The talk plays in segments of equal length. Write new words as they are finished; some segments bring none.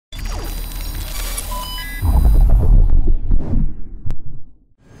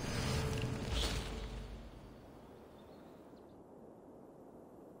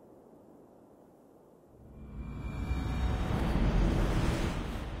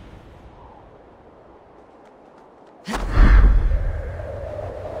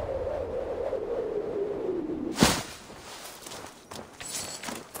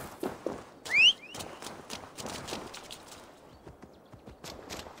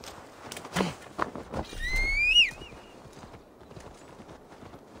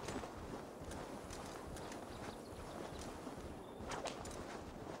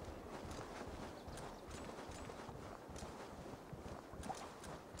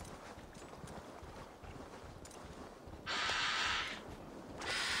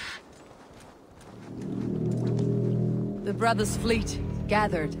The brothers' fleet,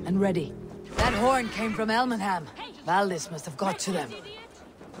 gathered and ready. That horn came from Elmenham. Valdis must have got to them.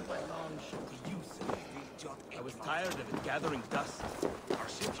 I was tired of it gathering dust. Our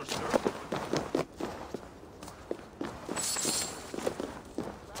ships are serving.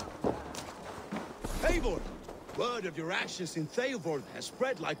 Eivor! Word of your actions in Theovorth has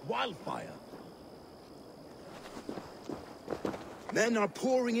spread like wildfire. Men are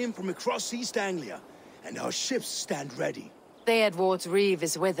pouring in from across East Anglia, and our ships stand ready. Theodward's Reeve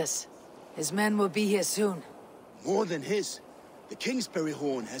is with us. His men will be here soon. More than his. The Kingsbury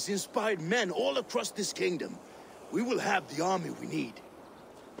Horn has inspired men all across this kingdom. We will have the army we need.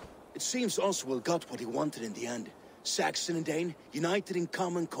 It seems Oswald got what he wanted in the end. Saxon and Dane united in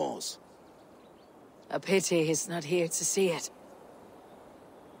common cause. A pity he's not here to see it.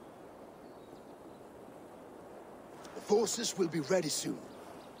 The forces will be ready soon.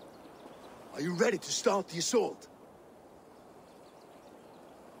 Are you ready to start the assault?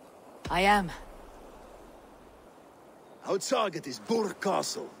 I am. Our target is Burg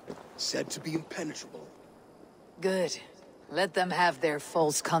Castle, said to be impenetrable. Good. Let them have their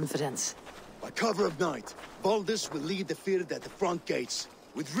false confidence. By cover of night, Valdis will lead the field at the front gates.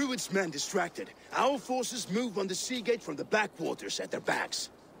 With Rued's men distracted, our forces move on the sea gate from the backwaters at their backs.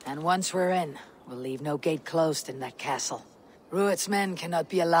 And once we're in, we'll leave no gate closed in that castle. Rued's men cannot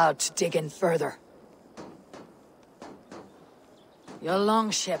be allowed to dig in further. Your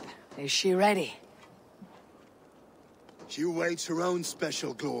longship, is she ready? She awaits her own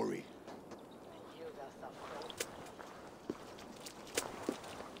special glory.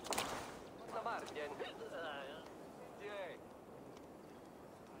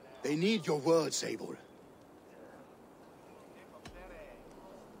 They need your words, Eivor.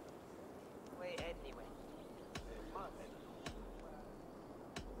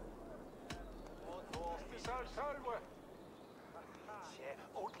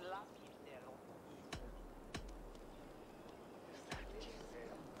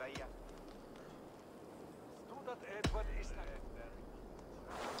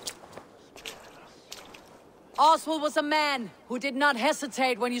 Oswald was a man who did not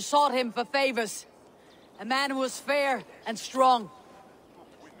hesitate when you sought him for favors. A man who was fair and strong.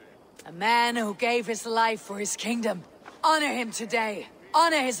 A man who gave his life for his kingdom. Honor him today.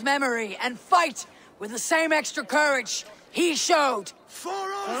 Honor his memory and fight with the same extra courage he showed. For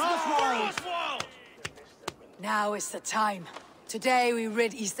Oswald! Now is the time. Today we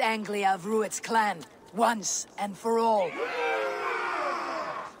rid East Anglia of Rued's clan, once and for all.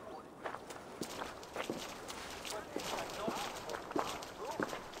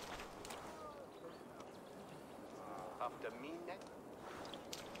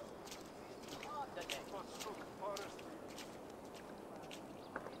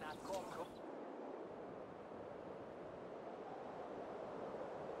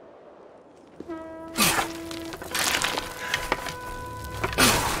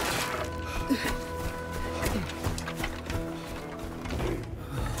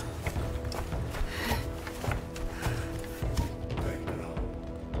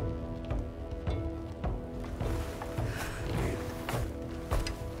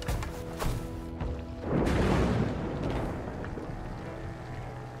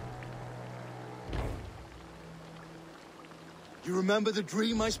 You remember the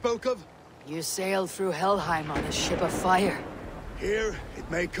dream I spoke of? You sailed through Helheim on a ship of fire. Here, it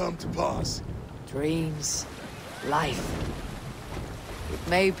may come to pass. Dreams, life. It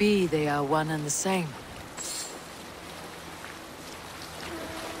may be they are one and the same.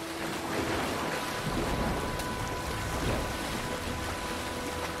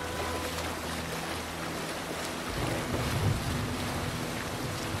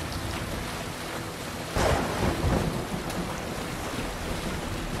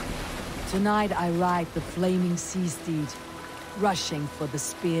 Tonight I ride the flaming sea steed, rushing for the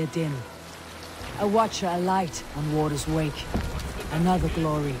spear din. A watcher alight on water's wake. Another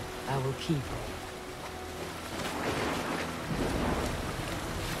glory I will keep.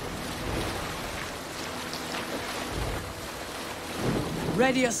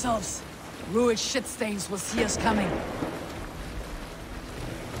 Ready yourselves. Rued shitstains will see us coming.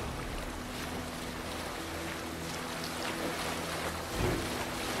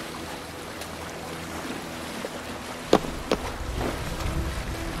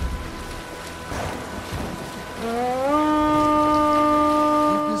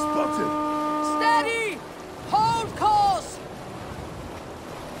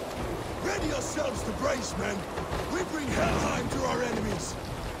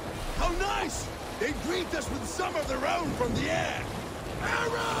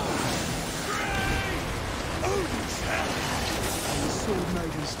 Odin's hell! And the sword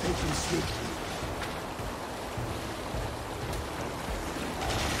maidens taken swiftly.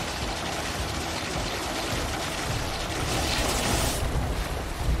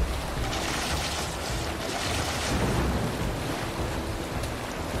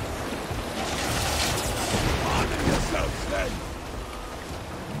 Honor yourselves, then!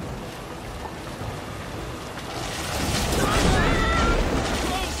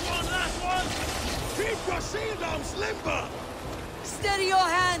 Keep your shield arms limber! Steady your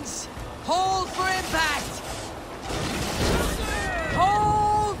hands! Hold for impact!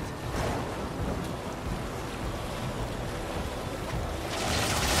 Hold!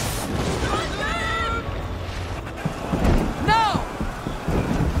 No!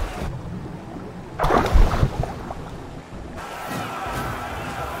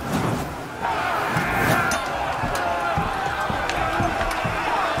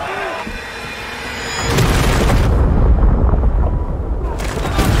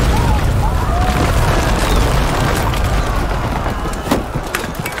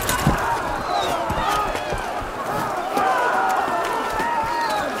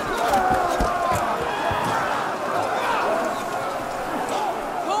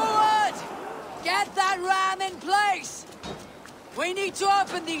 Forward! Get that ram in place! We need to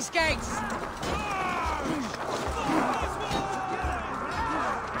open these gates!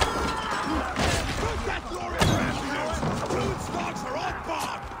 Look at glorious ramblers! Fluid stalks are on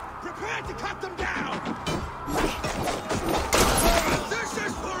board! Prepare to cut them down! This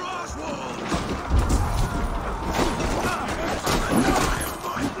is for Oswald!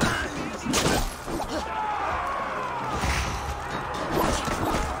 My blades!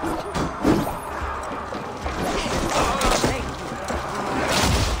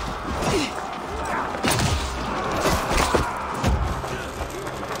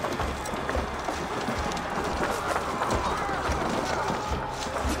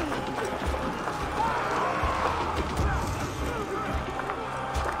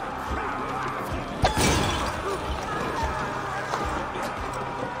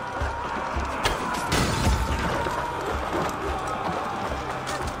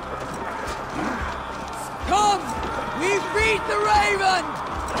 Come! We beat the Raven!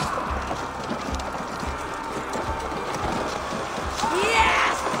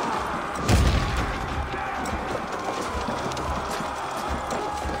 Yes!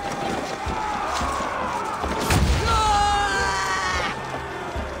 Ah!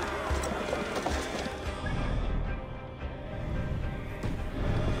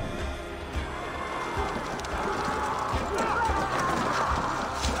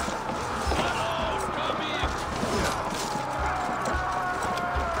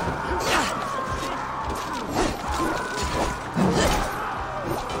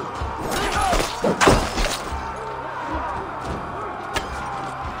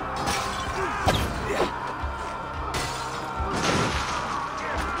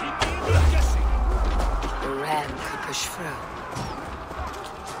 The ram could push through.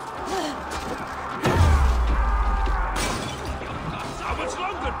 How much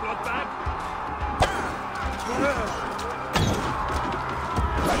longer, bloodbag?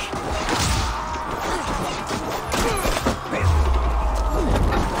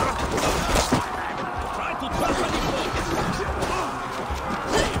 Try to trap any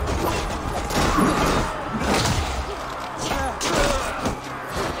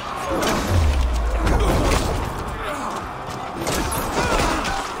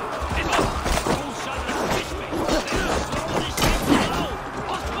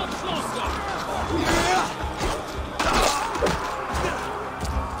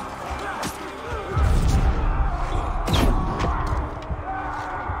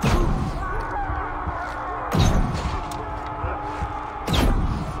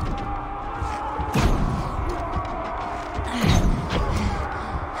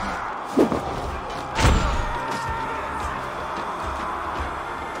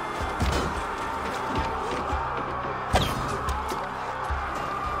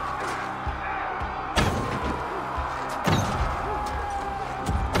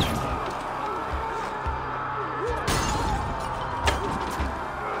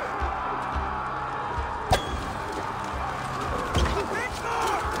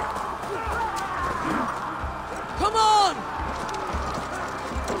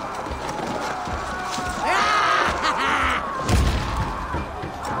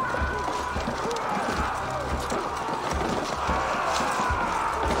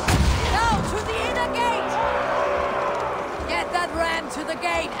the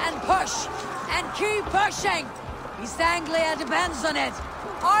gate and push! And keep pushing! East Anglia depends on it!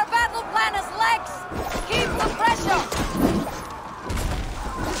 Our battle plan is legs! Keep the pressure!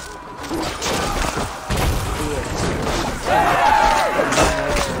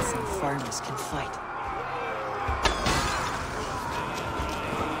 Merchants and farmers can fight.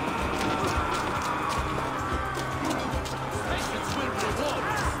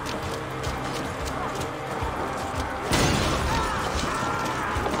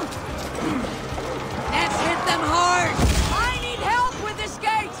 Let's hit them hard! I need help with this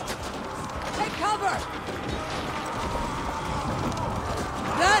gate! Take cover!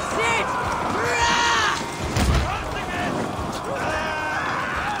 That's it! Rah!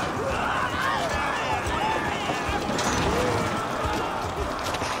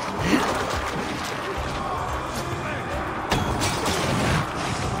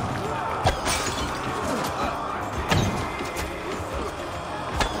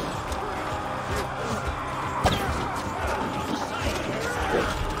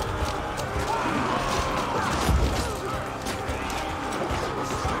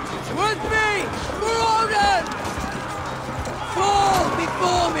 With me! For Odin! Fall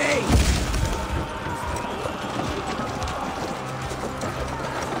before me!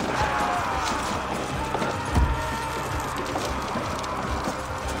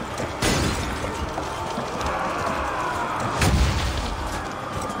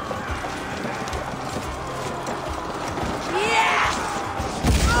 Yes!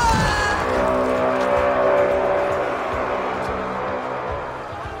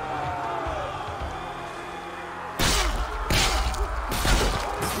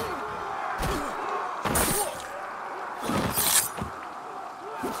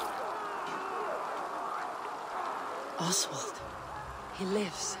 Oswald. He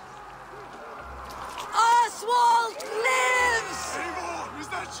lives. Oswald lives! Eivor, is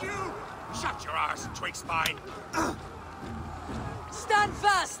that you? Shut your arse, twig spine. Stand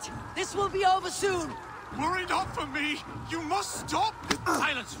fast! This will be over soon! Worry not for me. You must stop.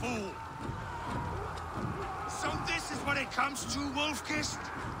 Silence, fool. So this is what it comes to, Wolfkist?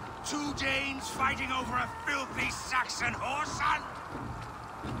 Two Danes fighting over a filthy Saxon whoreson?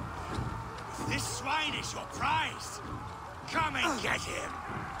 If this swine is your prize, come and get him.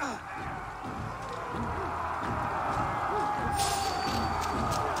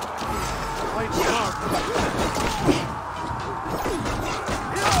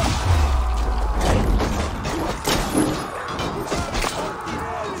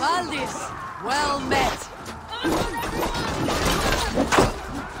 Valdis, well met!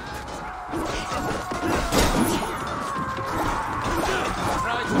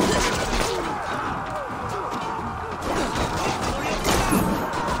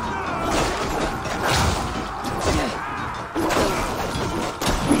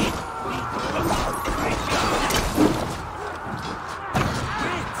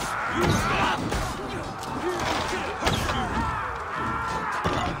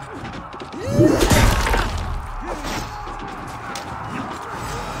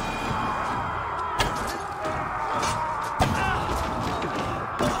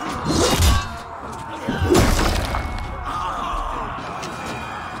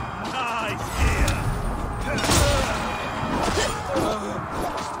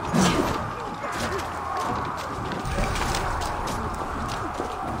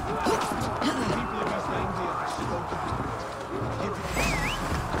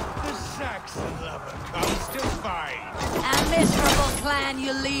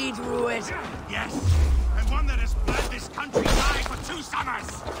 You lead, Rued. Yes, and one that has bled this country dry for 2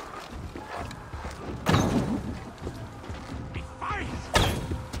 summers. Be fight!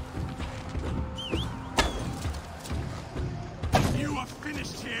 You are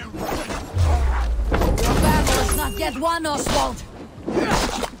finished here, Rued. Your battle is not yet won, Oswald.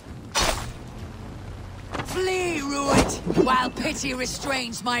 Flee, Rued, while pity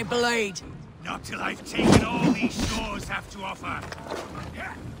restrains my blade. Not till I've taken all these shores have to offer.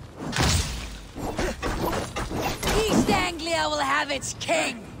 East Anglia will have its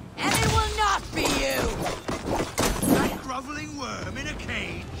king, and it will not be you! That groveling worm in a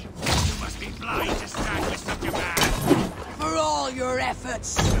cage? You must be blind to stand with such a man. For all your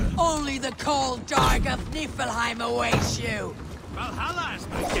efforts, only the cold dark of Niflheim awaits you! Valhalla is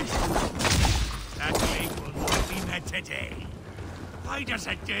my destiny. That fate will not be met today. Why does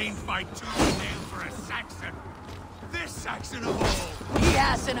a Dane fight tooth and nail for a Saxon? This Saxon of all! He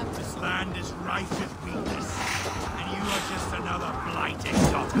has an... This land is rife with weakness, and you are just another blighted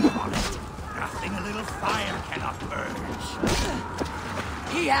dot upon it. Nothing a little fire cannot purge.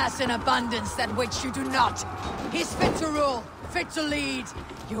 He has an abundance that which you do not. He's fit to rule, fit to lead.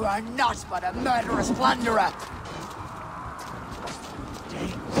 You are not but a murderous plunderer.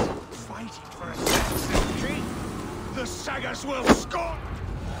 Danes fighting for a Saxon king. The sagas will scorn.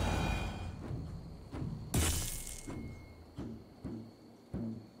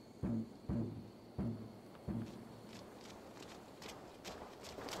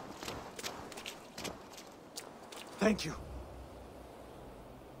 Thank you.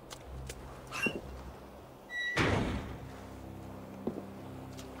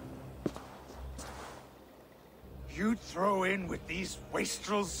 You throw in with these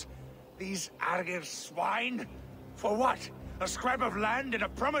wastrels? These Argir swine? For what? A scrap of land and a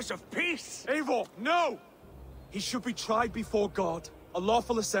promise of peace? Eivor, no! He should be tried before God, a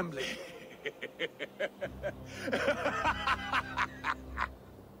lawful assembly.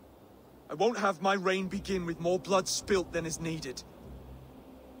 I won't have my reign begin with more blood spilt than is needed.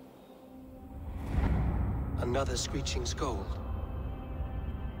 Another screeching scold.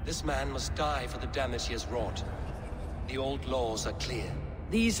 This man must die for the damage he has wrought. The old laws are clear.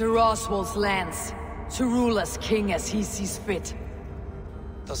 These are Oswald's lands, to rule as king as he sees fit.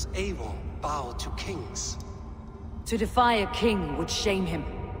 Does Eivor bow to kings? To defy a king would shame him.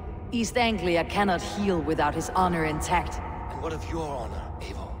 East Anglia cannot heal without his honor intact. And what of your honor,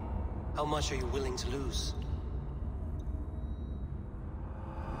 Eivor? How much are you willing to lose?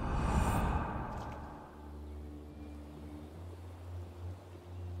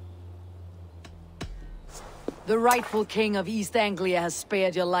 The rightful king of East Anglia has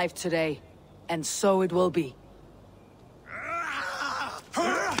spared your life today, and so it will be.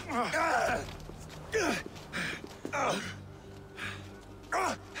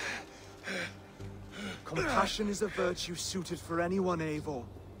 Compassion is a virtue suited for anyone, Eivor,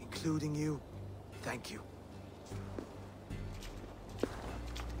 including you. Thank you.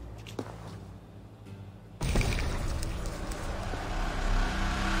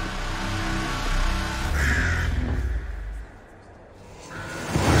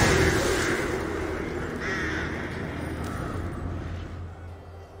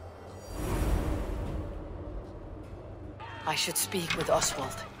 I should speak with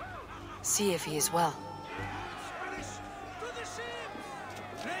Oswald. See if he is well. Spanish, to the ship!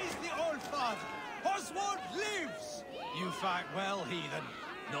 Praise the old father! Oswald lives! You fight well, heathen.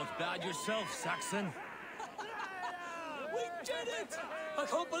 Not bad yourself, Saxon. We did it! I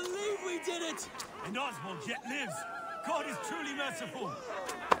can't believe we did it! And Oswald yet lives. God is truly merciful.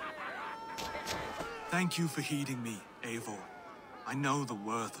 Thank you for heeding me, Eivor. I know the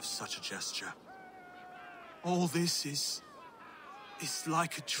worth of such a gesture. All this is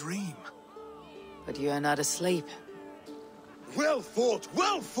like a dream. But you are not asleep. Well fought,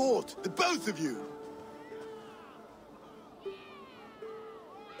 the both of you!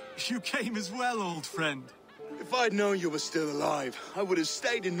 You came as well, old friend. If I'd known you were still alive, I would have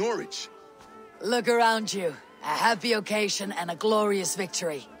stayed in Norwich. Look around you. A happy occasion and a glorious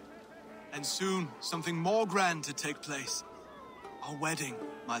victory. And soon, something more grand to take place. Our wedding,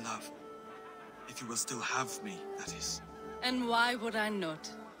 my love. If you will still have me, that is. And why would I not?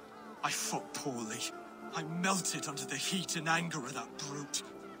 I fought poorly. I melted under the heat and anger of that brute.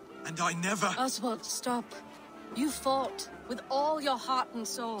 And I never... Oswald, stop. You fought with all your heart and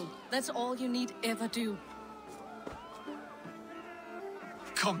soul. That's all you need ever do.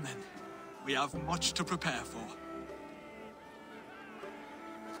 Come then. We have much to prepare for.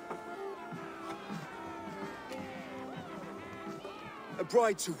 A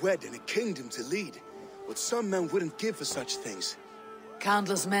bride to wed and a kingdom to lead. What some men wouldn't give for such things.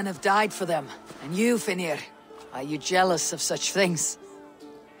 Countless men have died for them. And you, Finnir, are you jealous of such things?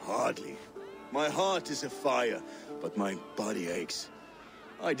 Hardly. My heart is afire, but my body aches.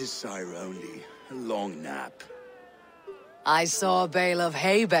 I desire only a long nap. I saw a bale of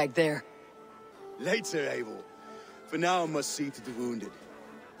hay back there. Later, Abel. For now I must see to the wounded.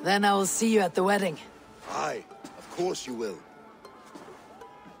 Then I will see you at the wedding. Aye, of course you will.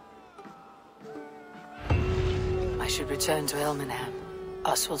 I should return to Elmenham.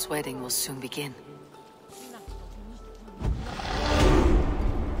 Oswald's wedding will soon begin.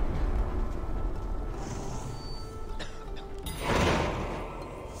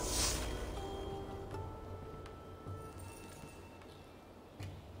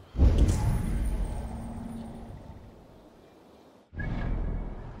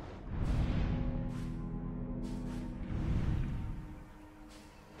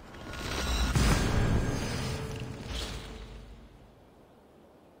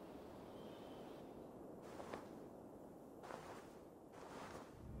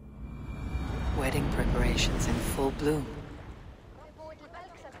 Wedding preparations in full bloom.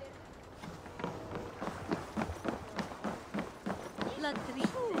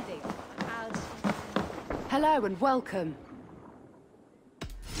 Hello and welcome.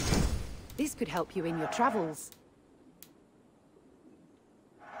 This could help you in your travels.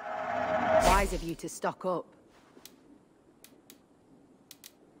 Wise of you to stock up.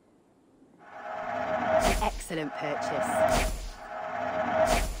 An excellent purchase.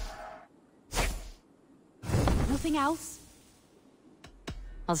 Nothing else?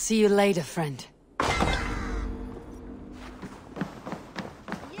 I'll see you later, friend.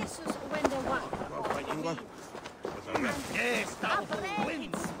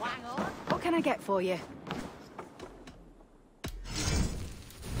 What can I get for you?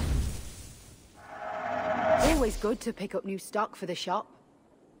 Always good to pick up new stock for the shop.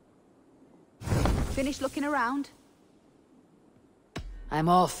 Finished looking around? I'm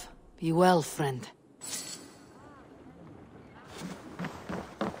off. Be well, friend.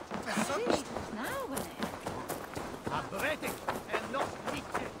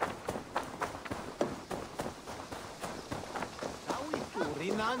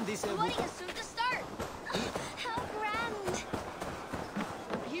 What a soon to start! How grand!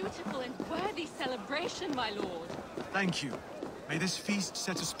 A beautiful and worthy celebration, my lord. Thank you. May this feast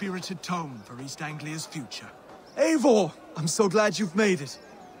set a spirited tone for East Anglia's future. Eivor! I'm so glad you've made it.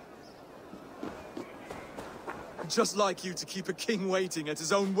 Just like you to keep a king waiting at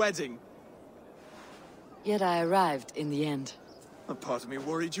his own wedding. Yet I arrived in the end. A part of me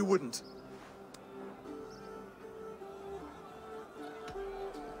worried you wouldn't.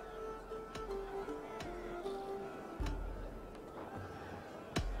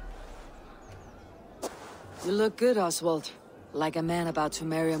 You look good, Oswald. Like a man about to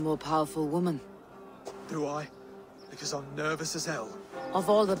marry a more powerful woman. Do I? Because I'm nervous as hell.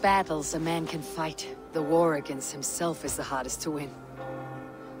 Of all the battles a man can fight, the war against himself is the hardest to win.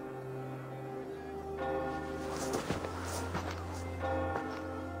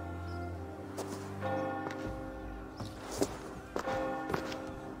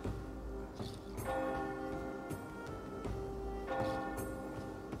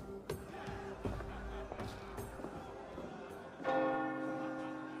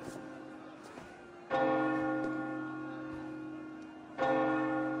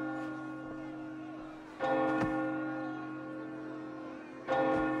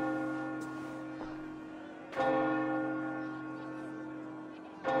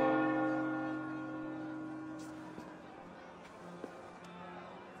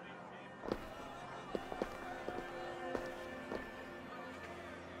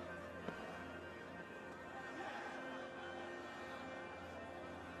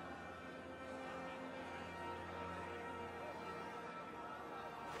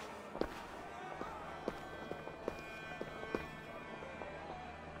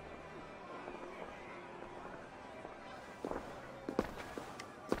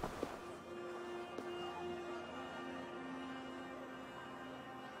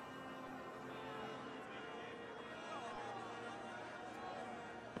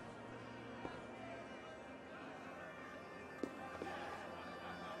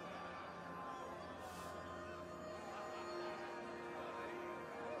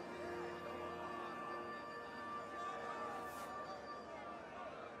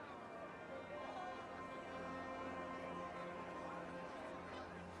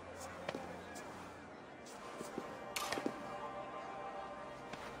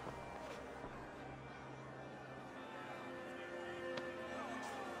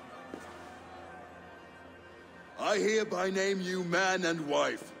 I hereby name you man and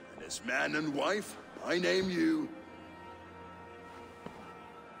wife, and as man and wife, I name you...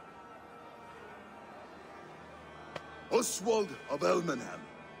 Oswald of Elmenham,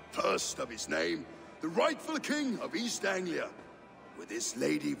 first of his name, the rightful king of East Anglia, with his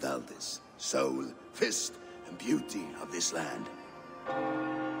lady Valdis, soul, fist, and beauty of this land.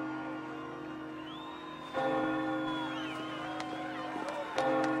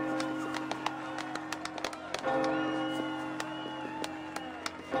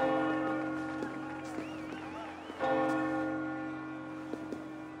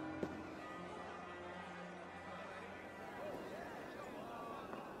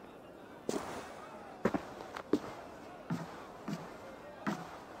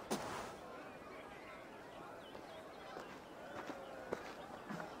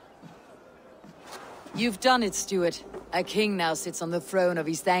 You've done it, Stuart. A king now sits on the throne of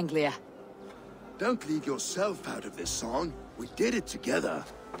East Anglia. Don't leave yourself out of this song. We did it together.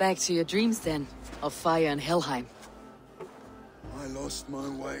 Back to your dreams, then, of fire and Helheim. I lost my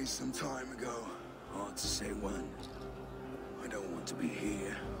way some time ago. Hard to say when. I don't want to be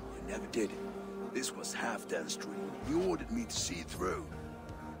here. I never did. This was Halfdan's dream. He ordered me to see it through.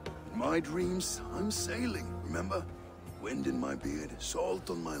 In my dreams, I'm sailing, remember? Wind in my beard, salt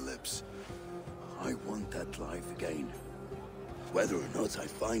on my lips. I want that life again. Whether or not I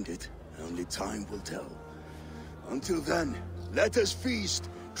find it, only time will tell. Until then, let us feast,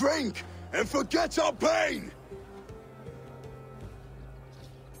 drink, and forget our pain!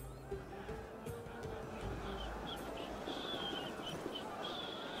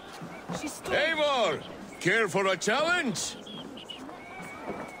 Eivor! Care for a challenge?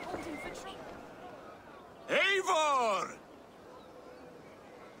 Eivor!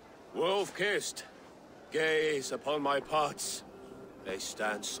 Wolf-kissed, gaze upon my pots. They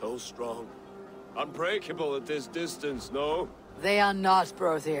stand so strong. Unbreakable at this distance, no? They are not,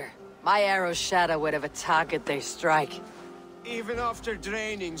 Brothier. My arrows shatter whatever target they strike. Even after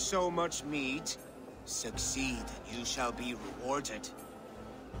draining so much meat, succeed and you shall be rewarded.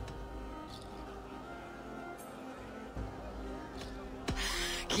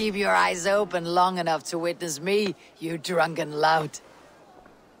 Keep your eyes open long enough to witness me, you drunken lout.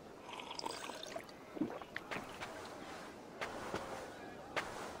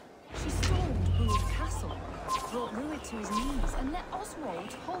 She stormed Brewing's castle, brought Ruid to his knees, and let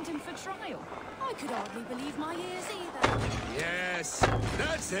Oswald hold him for trial. I could hardly believe my ears either. Yes,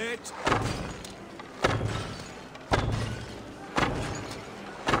 that's it!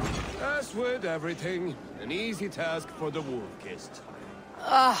 As with everything, an easy task for the wolf-kissed.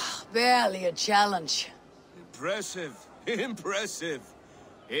 Ah, barely a challenge. Impressive, impressive.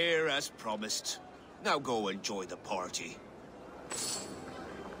 Here as promised. Now go enjoy the party.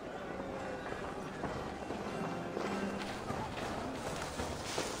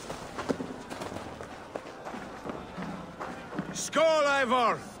 Skål,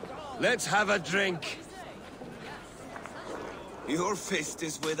 Eivor! Let's have a drink. Your fist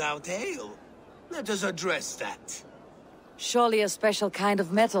is without ale. Let us address that. Surely a special kind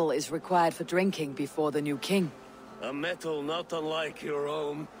of metal is required for drinking before the new king. A metal not unlike your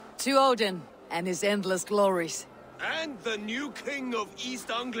own. To Odin and his endless glories. And the new king of East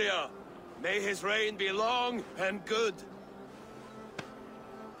Anglia. May his reign be long and good.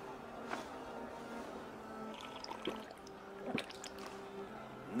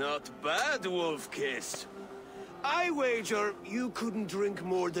 Not bad, Wolf-kissed. I wager you couldn't drink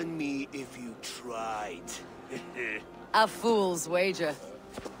more than me if you tried. A fool's wager.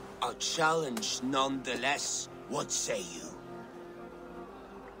 A challenge nonetheless. What say you?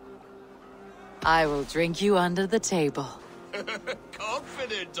 I will drink you under the table.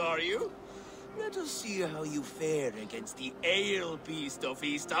 Confident, are you? Let us see how you fare against the ale beast of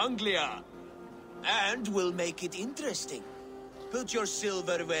East Anglia. And we'll make it interesting. Put your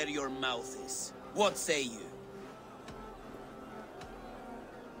silver where your mouth is. What say you?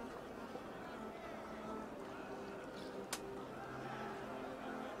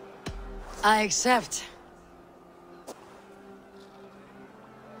 I accept.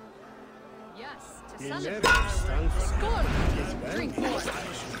 Yes, to celebrate. Skål! Drink more.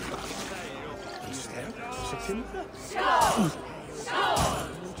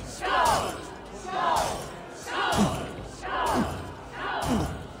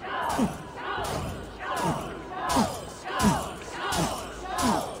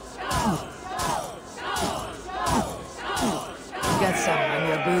 Get some on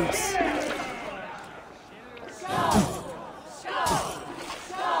your boots.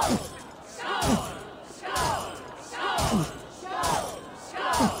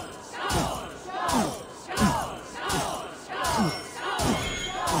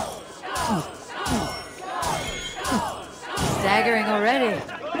 Staggering already.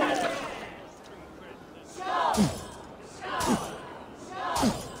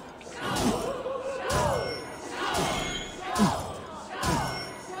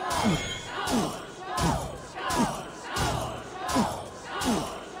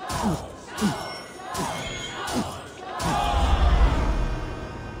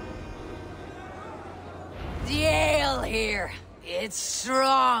 The ale here, it's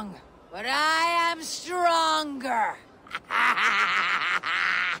strong, but I am stronger.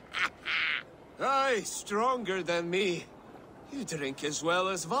 Aye, stronger than me. You drink as well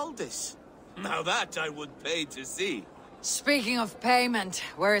as Valdis. Now that I would pay to see. Speaking of payment,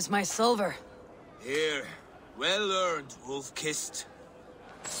 where is my silver? Here, well earned, Wolf-kissed.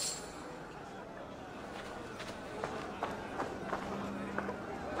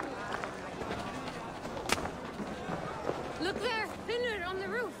 Look there, pillar on the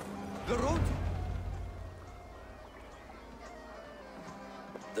roof. The road.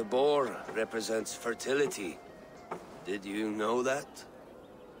 The boar represents fertility. Did you know that?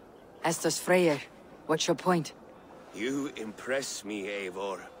 Estes Freyr, what's your point? You impress me,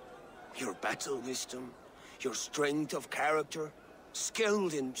 Eivor. Your battle wisdom, your strength of character,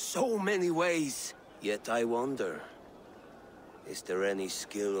 skilled in so many ways. Yet I wonder, is there any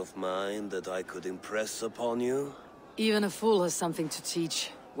skill of mine that I could impress upon you? Even a fool has something to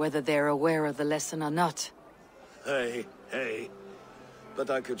teach, whether they're aware of the lesson or not. Hey, hey. But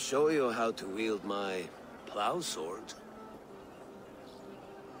I could show you how to wield my plow sword.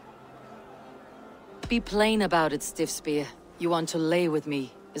 Be plain about it, Stiff Spear. You want to lay with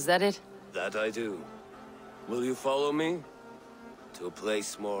me, is that it? That I do. Will you follow me? To a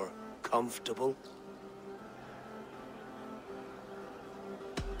place more comfortable?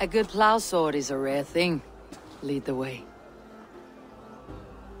 A good plow sword is a rare thing. Lead the way.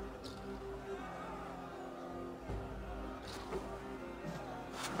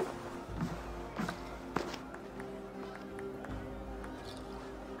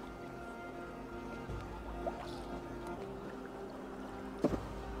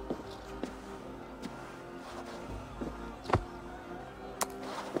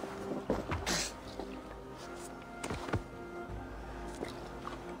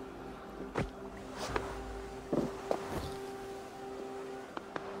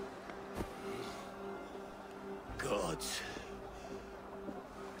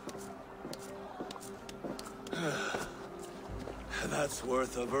 That's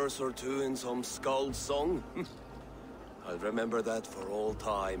worth a verse or two in some skald's song. I'll remember that for all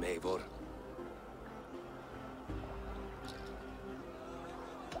time, Eivor.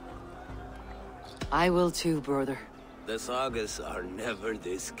 I will too, brother. The sagas are never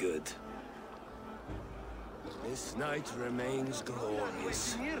this good. This night remains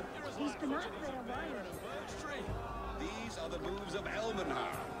glorious. He's been out there a while. These are the moves of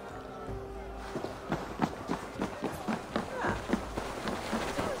Elmenhar.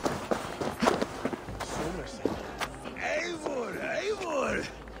 Eivor!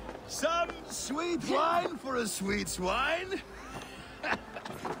 Some sweet wine for a sweet swine?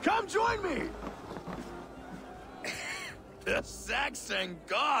 Come join me! The Saxon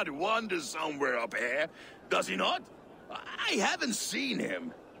god wanders somewhere up here, does he not? I haven't seen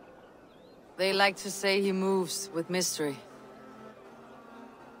him. They like to say he moves with mystery.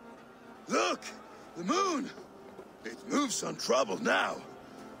 Look! The moon! It moves on trouble now.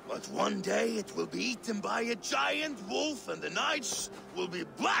 But one day it will be eaten by a giant wolf and the nights will be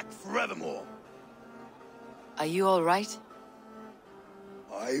black forevermore. Are you all right?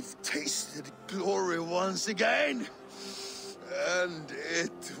 I've tasted glory once again. And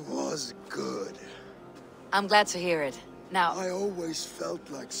it was good. I'm glad to hear it. Now... I always felt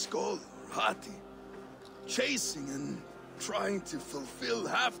like Skoll or Hati. Chasing and trying to fulfill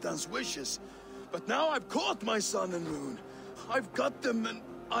Halfdan's wishes. But now I've caught my sun and moon. I've got them and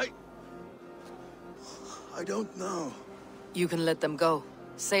I don't know. You can let them go.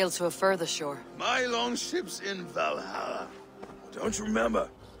 Sail to a further shore. My longship's in Valhalla. Don't you remember?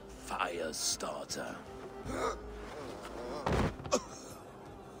 Firestarter.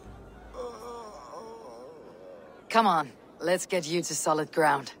 Come on, let's get you to solid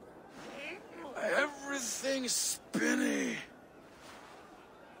ground. Everything's spinny.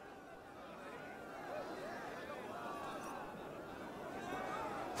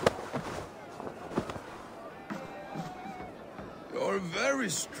 You're very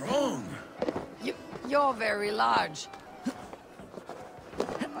strong. You're very large.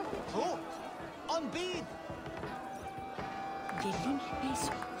 Oh, on bead.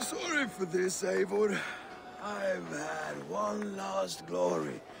 Sorry for this, Eivor. I've had one last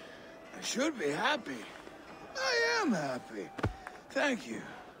glory. I should be happy. I am happy. Thank you.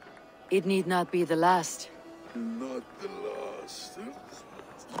 It need not be the last. Not the last.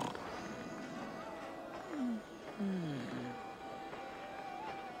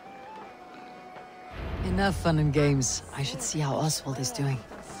 Enough fun and games. I should see how Oswald is doing.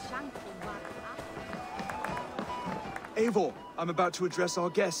 Eivor, I'm about to address our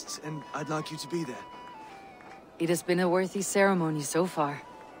guests, and I'd like you to be there. It has been a worthy ceremony so far.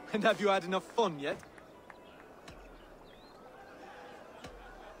 And have you had enough fun yet?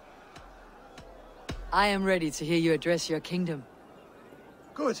 I am ready to hear you address your kingdom.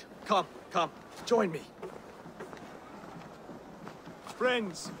 Good. Come, join me.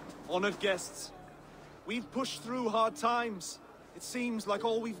 Friends, honored guests, we've pushed through hard times. It seems like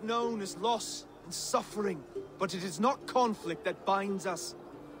all we've known is loss and suffering. But it is not conflict that binds us.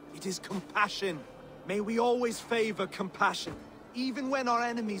 It is compassion. May we always favor compassion, even when our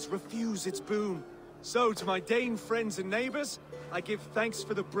enemies refuse its boon. So, to my Dane friends and neighbors, I give thanks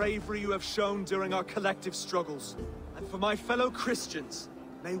for the bravery you have shown during our collective struggles. And for my fellow Christians,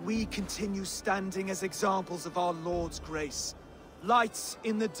 may we continue standing as examples of our Lord's grace. Lights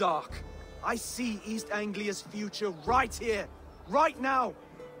in the dark, I see East Anglia's future right here, right now,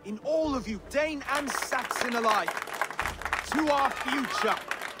 in all of you, Dane and Saxon alike. To our future.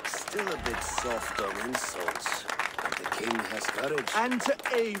 Still a bit soft on insults, but the king has courage. And to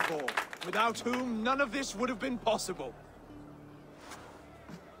Eivor, without whom none of this would have been possible.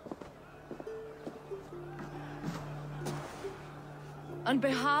 On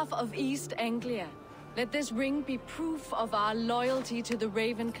behalf of East Anglia, let this ring be proof of our loyalty to the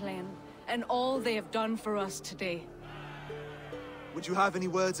Raven clan and all they have done for us today. Would you have any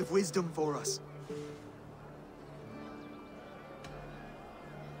words of wisdom for us?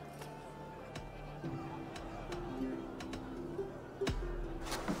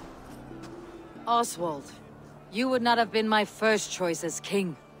 Oswald, you would not have been my first choice as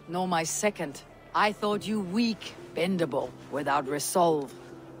king, nor my second. I thought you weak, bendable, without resolve.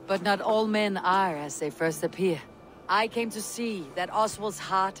 But not all men are as they first appear. I came to see that Oswald's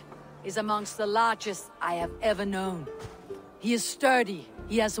heart is amongst the largest I have ever known. He is sturdy,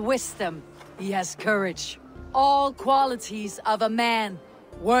 he has wisdom, he has courage. All qualities of a man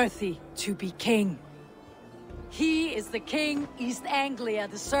worthy to be king. He is the king East Anglia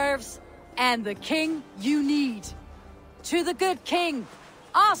deserves, and the king you need. To the good king,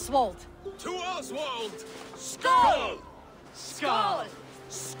 Oswald! To Oswald! Skull! Skull!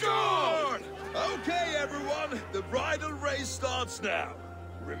 Skull! Okay, everyone, the bridal race starts now.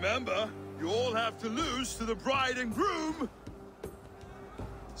 Remember, you all have to lose to the bride and groom.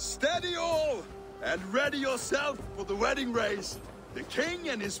 Steady all, and ready yourself for the wedding race. The king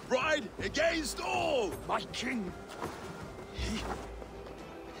and his bride against all! My king!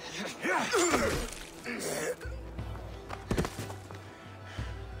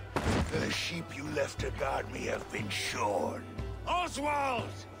 The sheep you left to guard me have been shorn. Oswald!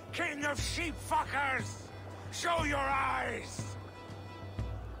 King of sheep fuckers! Show your eyes!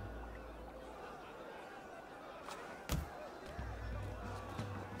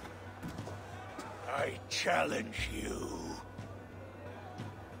 I challenge you.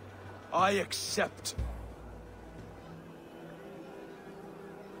 I accept.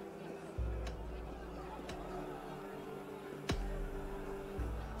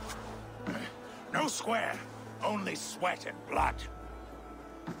 No square, only sweat and blood.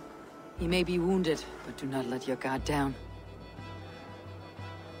 He may be wounded, but do not let your guard down.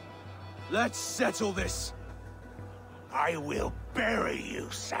 Let's settle this. I will bury you,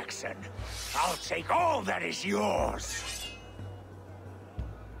 Saxon. I'll take all that is yours.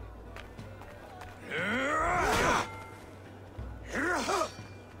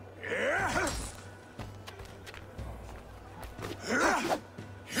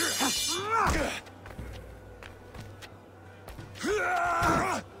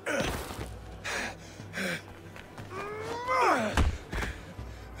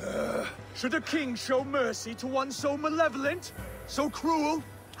 Should a king show mercy to one so malevolent, so cruel?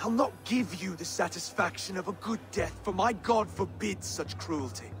 I'll not give you the satisfaction of a good death, for my god forbids such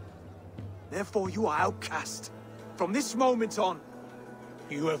cruelty. Therefore you are outcast. From this moment on.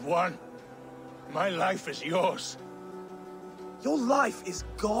 You have won. My life is yours. Your life is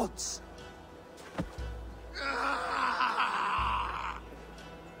God's.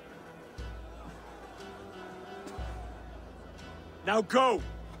 Now go!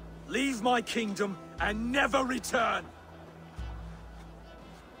 Leave my kingdom and never return!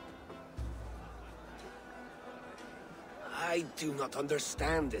 I do not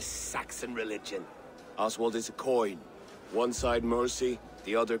understand this Saxon religion. Oswald is a coin. One side mercy,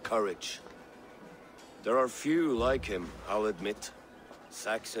 the other courage. There are few like him, I'll admit.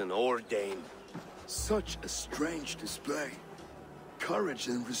 Saxon or Dane. Such a strange display. Courage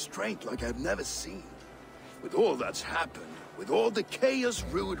and restraint like I've never seen. With all that's happened, with all the chaos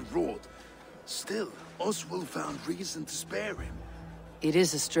Rued wrought, still, Oswald found reason to spare him. It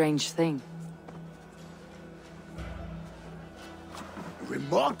is a strange thing. A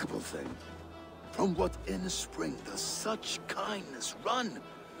remarkable thing. From what inner spring does such kindness run?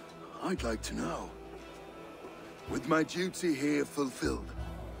 I'd like to know. With my duty here fulfilled,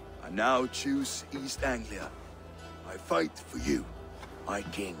 I now choose East Anglia. I fight for you, my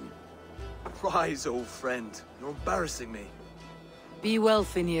king. Rise, old friend. You're embarrassing me. Be well,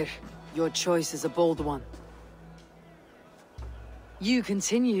 Finir. Your choice is a bold one. You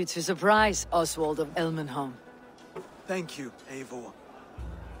continue to surprise Oswald of Elmenholm. Thank you, Eivor.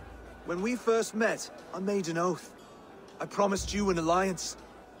 When we first met, I made an oath. I promised you an alliance.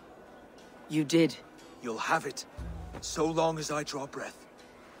 You did. You'll have it, so long as I draw breath.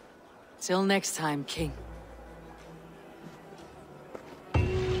 Till next time, King.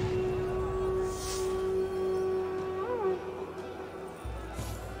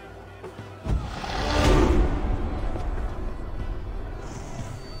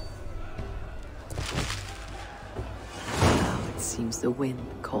 Seems the wind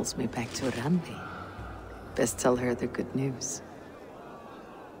calls me back to Randi. Best tell her the good news.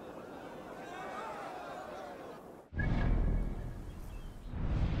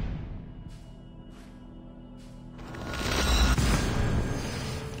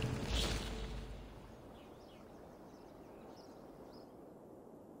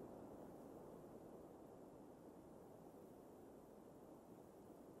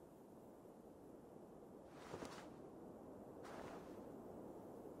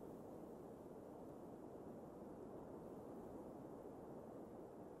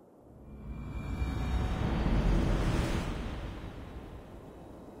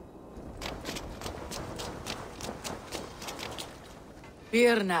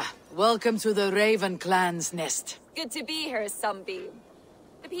 Birna, welcome to the Raven clan's nest. Good to be here, Sunbeam.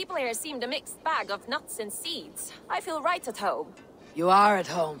 The people here seemed a mixed bag of nuts and seeds. I feel right at home. You are at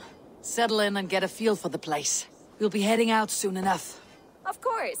home. Settle in and get a feel for the place. We'll be heading out soon enough. Of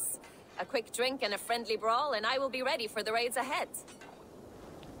course. A quick drink and a friendly brawl, and I will be ready for the raids ahead.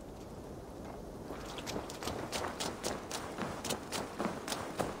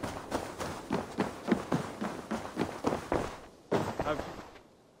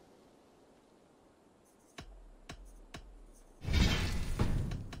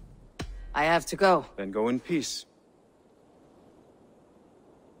 I have to go. Then go in peace.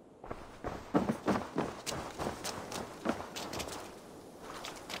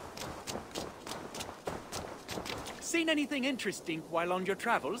 Seen anything interesting while on your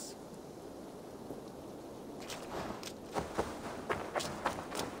travels?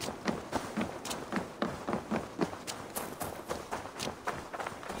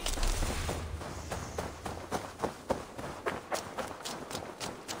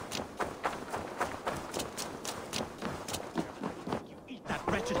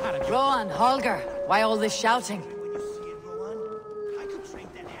 Rohan, Holger, why all this shouting?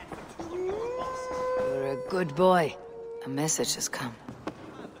 You're a good boy. A message has come.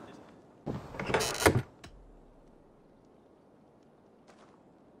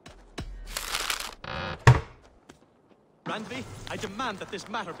 Randvi, I demand that this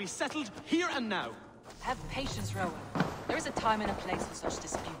matter be settled here and now. Have patience, Rowan. There is a time and a place for such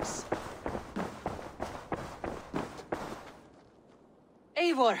disputes.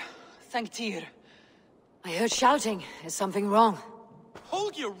 Eivor, thank Tyr. I heard shouting. Is something wrong?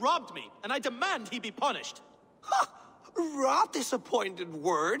 Holger robbed me, and I demand he be punished. Ha! Robbed is a pointed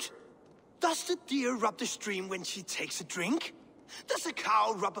word. Does the deer rub the stream when she takes a drink? Does a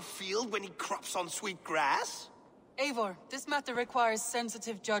cow rub a field when he crops on sweet grass? Eivor, this matter requires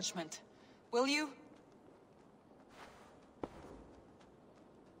sensitive judgment. Will you?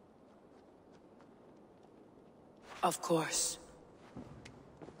 Of course.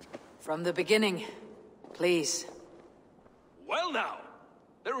 From the beginning, please. Well now,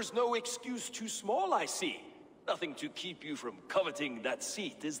 there is no excuse too small, I see. Nothing to keep you from coveting that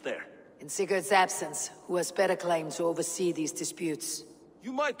seat, is there? In Sigurd's absence, who has better claim to oversee these disputes?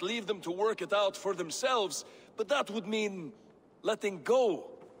 You might leave them to work it out for themselves, but that would mean letting go,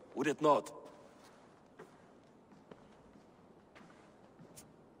 would it not?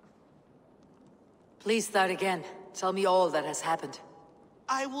 Please start again. Tell me all that has happened.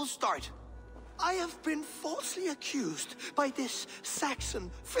 I will start. I have been falsely accused by this Saxon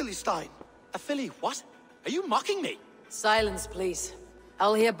Philistine. A Philly what? Are you mocking me? Silence, please.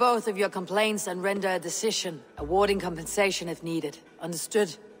 I'll hear both of your complaints and render a decision, awarding compensation if needed.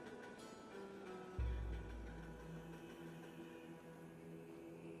 Understood?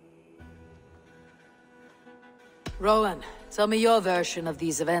 Rowan, tell me your version of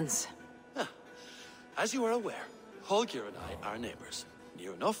these events. As you are aware, Holger and I are neighbors.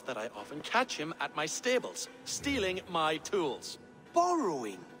 Near enough that I often catch him at my stables, stealing my tools.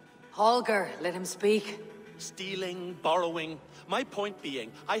 Borrowing. Holger, let him speak. Stealing, borrowing. My point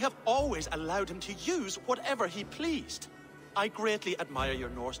being, I have always allowed him to use whatever he pleased. I greatly admire your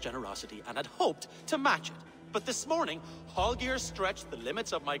Norse generosity and had hoped to match it. But this morning, Holger stretched the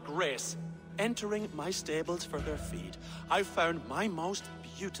limits of my grace. Entering my stables for their feed, I found my most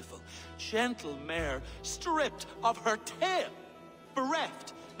beautiful, gentle mare stripped of her tail.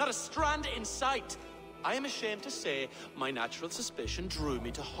 Bereft, not a strand in sight. I am ashamed to say my natural suspicion drew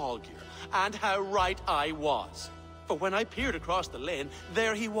me to Holger, and how right I was. For when I peered across the lane,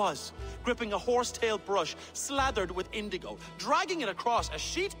 there he was, gripping a horsetail brush slathered with indigo, dragging it across a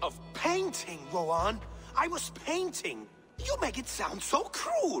sheet of painting, Rohan. I was painting. You make it sound so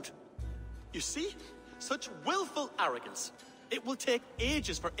crude. You see? Such willful arrogance. It will take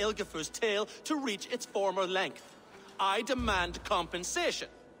ages for Ilgifu's tail to reach its former length. I demand compensation.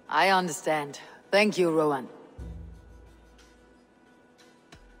 I understand. Thank you, Rowan.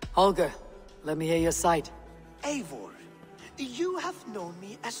 Holger, let me hear your side. Eivor, you have known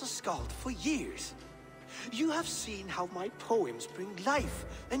me as a skald for years. You have seen how my poems bring life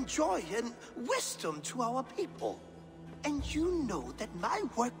and joy and wisdom to our people. And you know that my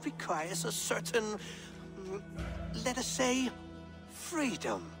work requires a certain, let us say,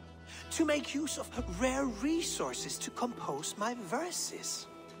 freedom, to make use of rare resources to compose my verses.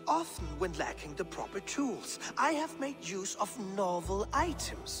 Often when lacking the proper tools, I have made use of novel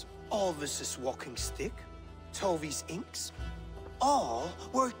items. Alvis's walking stick, Tovi's inks, all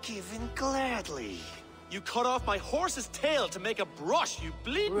were given gladly. You cut off my horse's tail to make a brush, you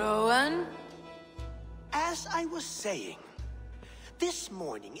bleed. Rowan? As I was saying, this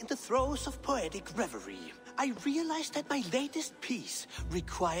morning in the throes of poetic reverie, I realized that my latest piece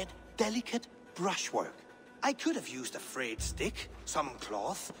required delicate brushwork. I could have used a frayed stick, some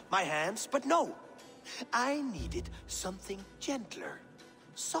cloth, my hands, but no. I needed something gentler,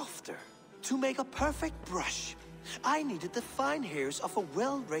 softer. To make a perfect brush, I needed the fine hairs of a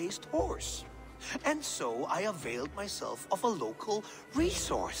well-raised horse. And so I availed myself of a local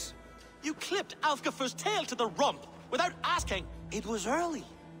resource. You clipped Alfgafur's tail to the rump without asking. It was early.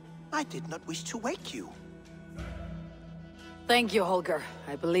 I did not wish to wake you. Thank you, Holger.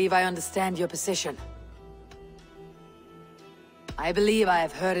 I believe I understand your position. I believe I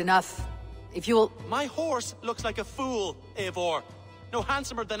have heard enough. If you will... My horse looks like a fool, Eivor. No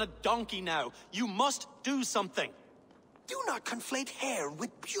handsomer than a donkey now. You must do something. Do not conflate hair with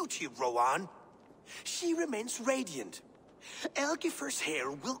beauty, Rowan. She remains radiant. Elgifur's hair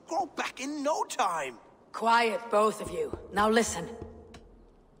will grow back in no time. Quiet, both of you. Now listen.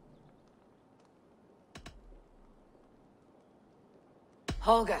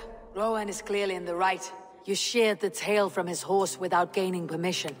 Holger, Rowan is clearly in the right. You sheared the tail from his horse without gaining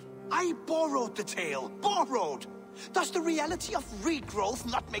permission. I borrowed the tail. Borrowed! Does the reality of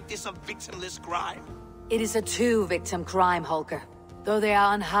regrowth not make this a victimless crime? It is a two-victim crime, Holger. Though they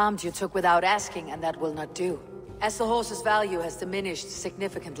are unharmed, you took without asking, and that will not do. As the horse's value has diminished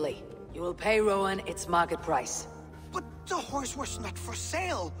significantly, you will pay Rowan its market price. But the horse was not for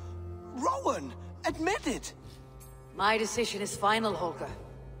sale. Rowan, admit it. My decision is final, Holger.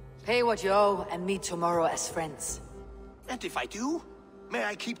 Pay what you owe and meet tomorrow as friends. And if I do, may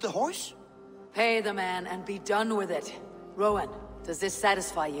I keep the horse? Pay the man and be done with it. Rowan, does this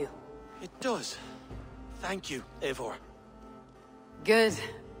satisfy you? It does. Thank you, Eivor. Good.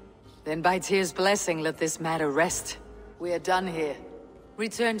 Then by Tyr's blessing, let this matter rest. We are done here.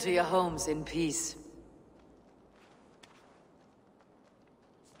 Return to your homes in peace.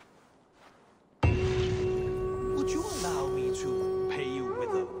 Would you allow me to pay you with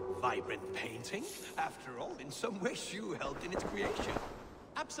a vibrant painting? After all, in some ways you helped in its creation.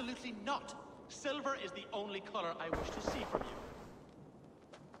 Absolutely not. Silver is the only color I wish to see from you.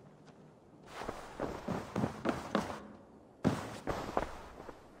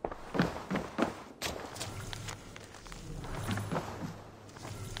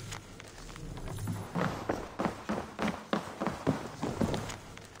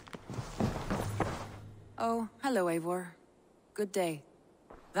 Oh, hello, Eivor. Good day.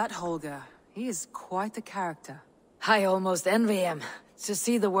 That Holger, he is quite the character. I almost envy him. To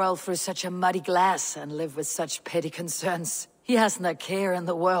see the world through such a muddy glass and live with such petty concerns. He hasn't a care in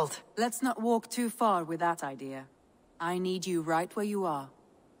the world. Let's not walk too far with that idea. I need you right where you are.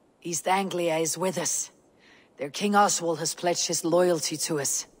 East Anglia is with us. Their King Oswald has pledged his loyalty to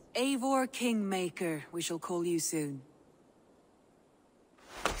us. Eivor Kingmaker, we shall call you soon.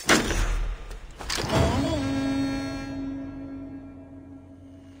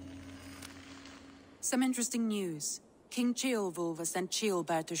 Some interesting news. King Ceolwulf has sent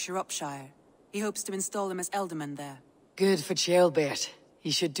Ceolbert to Shropshire. He hopes to install him as Elderman there. Good for Ceolbert.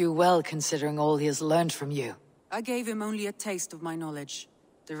 He should do well considering all he has learned from you. I gave him only a taste of my knowledge.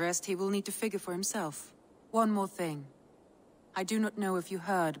 The rest he will need to figure for himself. One more thing. I do not know if you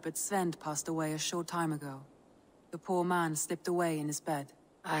heard, but Sven passed away a short time ago. The poor man slipped away in his bed.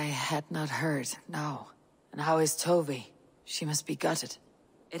 I had not heard, no. And how is Tovi? She must be gutted.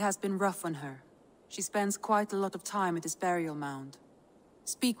 It has been rough on her. She spends quite a lot of time at his burial mound.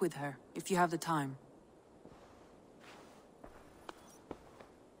 Speak with her, if you have the time.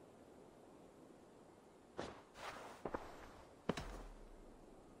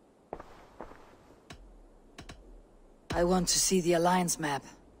 I want to see the Alliance map.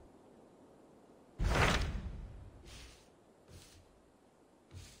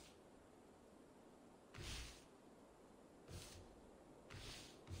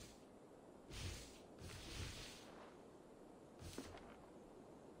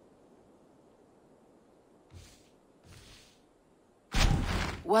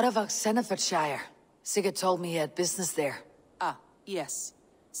 What of Xenofordshire? Sigurd told me he had business there. Ah, yes.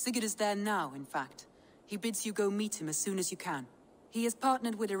 Sigurd is there now, in fact. He bids you go meet him as soon as you can. He has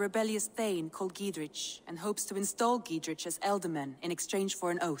partnered with a rebellious thane called Giedrich, and hopes to install Giedrich as elderman in exchange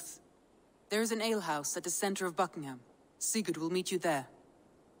for an oath. There is an alehouse at the center of Buckingham. Sigurd will meet you there.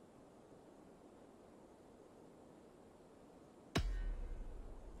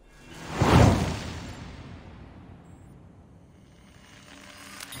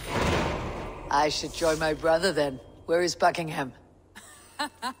 I should join my brother then. Where is Buckingham?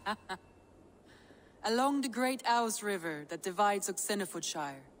 Along the great Ouse River that divides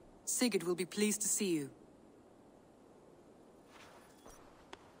Xenofordshire. Sigurd will be pleased to see you.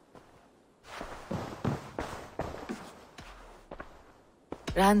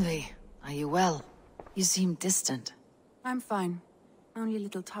 Randvi, are you well? You seem distant. I'm fine. Only a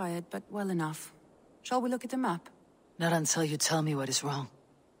little tired, but well enough. Shall we look at the map? Not until you tell me what is wrong.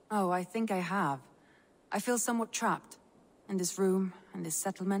 Oh, I think I have. I feel somewhat trapped. In this room, and this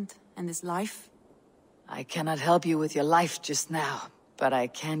settlement, and this life. I cannot help you with your life just now, but I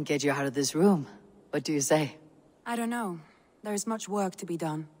can get you out of this room. What do you say? I don't know. There is much work to be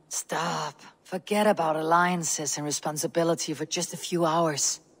done. Stop. Forget about alliances and responsibility for just a few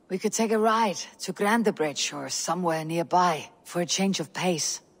hours. We could take a ride to Grandebridge or somewhere nearby for a change of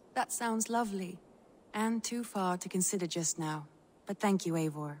pace. That sounds lovely. And too far to consider just now. But thank you,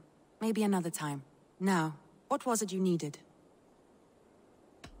 Eivor. Maybe another time. Now, what was it you needed?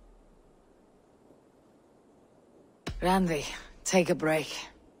 Randvi, take a break.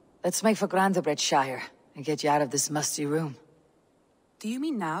 Let's make for Grandebridgeshire and get you out of this musty room. Do you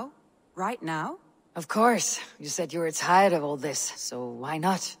mean now? Right now? Of course. You said you were tired of all this, so why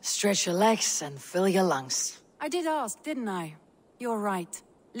not? Stretch your legs and fill your lungs. I did ask, didn't I? You're right.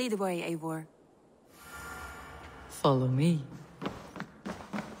 Lead the way, Eivor. Follow me.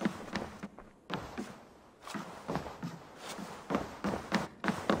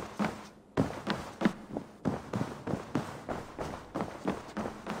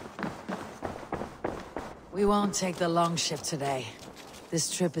 We won't take the long ship today. This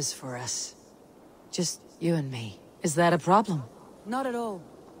trip is for us. Just you and me. Is that a problem? Not at all.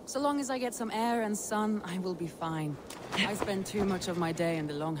 So long as I get some air and sun, I will be fine. I spend too much of my day in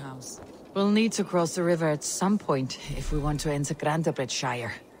the Longhouse. We'll need to cross the river at some point if we want to enter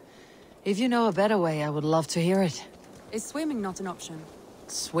Grandebridgeshire. If you know a better way, I would love to hear it. Is swimming not an option?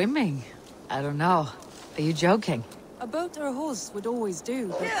 Swimming? I don't know. Are you joking? A boat or a horse would always do,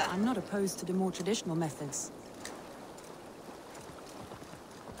 but I'm not opposed to the more traditional methods.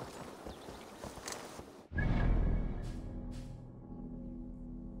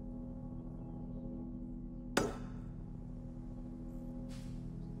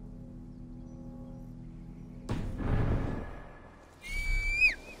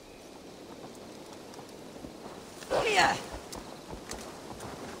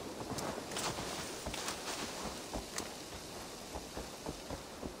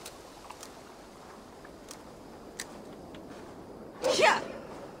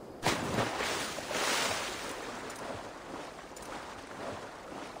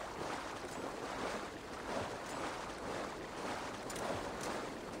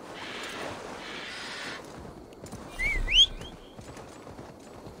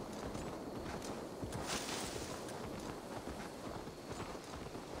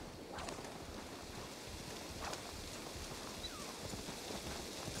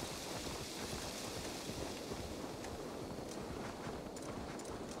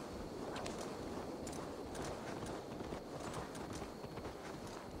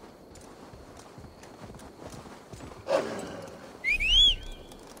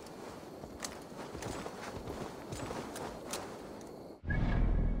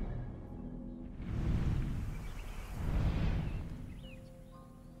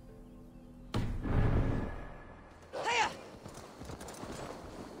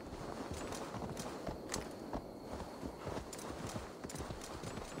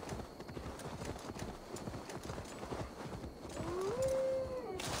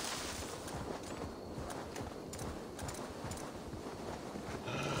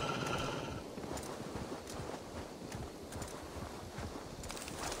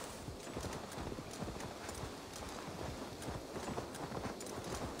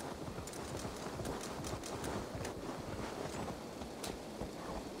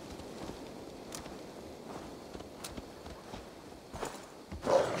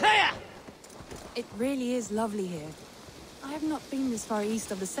 It really is lovely here. I have not been this far east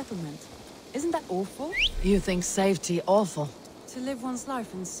of the settlement. Isn't that awful? You think safety awful? To live one's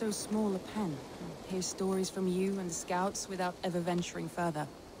life in so small a pen. Hear stories from you and the scouts without ever venturing further.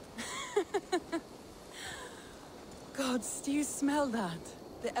 Gods, do you smell that?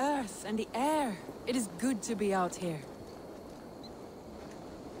 The earth and the air. It is good to be out here.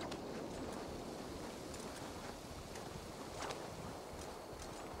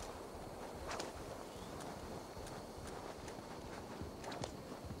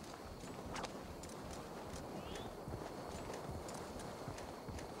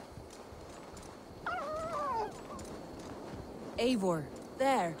 Eivor,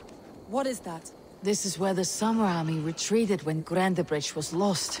 there. What is that? This is where the Summer Army retreated when Grandebridge was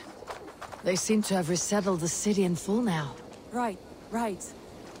lost. They seem to have resettled the city in full now. Right.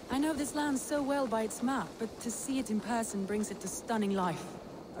 I know this land so well by its map, but to see it in person brings it to stunning life.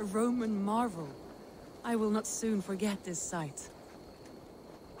 A Roman marvel. I will not soon forget this sight.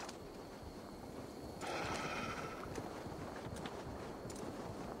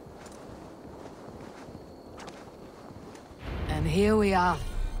 And here we are.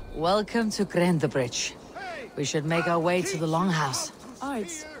 Welcome to Grandebridge. We should make our way to the Longhouse. Oh,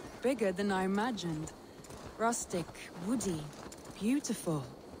 it's bigger than I imagined. Rustic, woody, beautiful.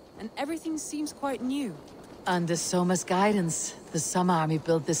 And everything seems quite new. Under Soma's guidance, the Summer Army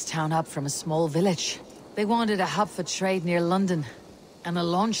built this town up from a small village. They wanted a hub for trade near London, and a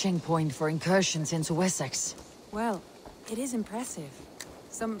launching point for incursions into Wessex. Well, it is impressive.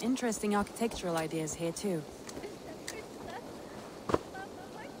 Some interesting architectural ideas here too.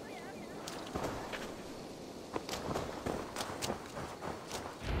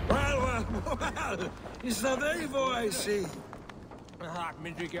 Well, is that Eivor I see?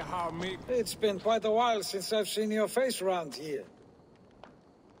 It's been quite a while since I've seen your face around here.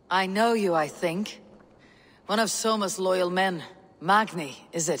 I know you, I think. One of Soma's loyal men. Magni,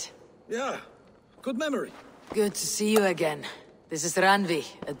 is it? Yeah, good memory. Good to see you again. This is Randvi,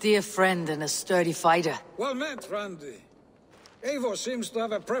 a dear friend and a sturdy fighter. Well met, Randy. Eivor seems to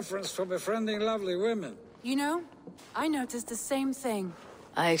have a preference for befriending lovely women. You know, I noticed the same thing.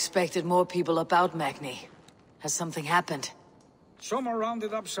 I expected more people about Magni. Has something happened? Soma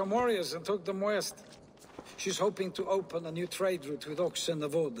rounded up some warriors and took them west. She's hoping to open a new trade route with oxen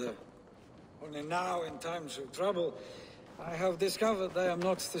and wood there. Only now, in times of trouble, I have discovered I am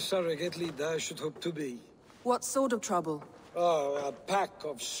not the surrogate leader I should hope to be. What sort of trouble? Oh, a pack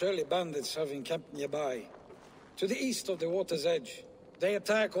of surly bandits have encamped nearby. To the east of the water's edge. They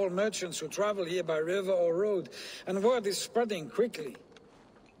attack all merchants who travel here by river or road, and word is spreading quickly.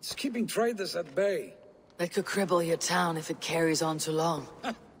 It's keeping traders at bay. That could cripple your town if it carries on too long.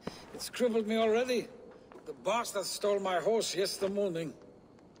 It's crippled me already. The bastard stole my horse yesterday morning.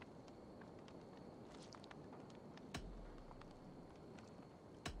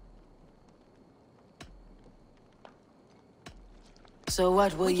 So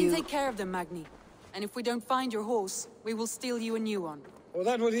what will you... We can take care of them, Magni. And if we don't find your horse, we will steal you a new one. Well,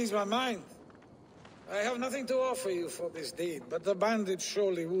 that would ease my mind. I have nothing to offer you for this deed, but the bandits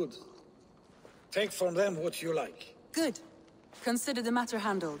surely would. Take from them what you like. Good. Consider the matter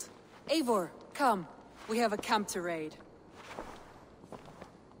handled. Eivor, come. We have a camp to raid.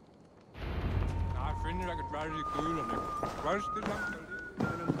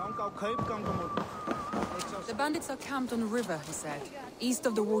 The bandits are camped on the river, he said. East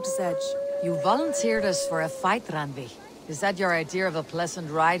of the water's edge. You volunteered us for a fight, Randvi. Is that your idea of a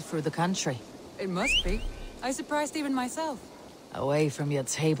pleasant ride through the country? It must be. I surprised even myself. Away from your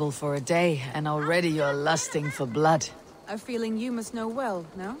table for a day, and already you're lusting for blood. A feeling you must know well,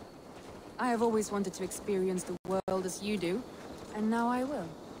 no? I have always wanted to experience the world as you do, and now I will.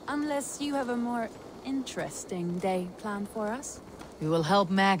 Unless you have a more interesting day planned for us. We will help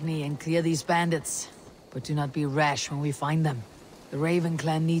Magni and clear these bandits, but do not be rash when we find them. The Raven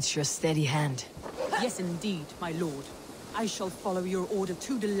clan needs your steady hand. Yes, indeed, my lord. I shall follow your order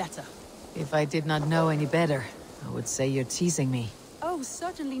to the letter. If I did not know any better, I would say you're teasing me. Oh,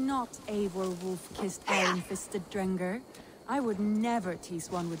 certainly not, Eivor wolf-kissed iron-fisted Drenger. I would never tease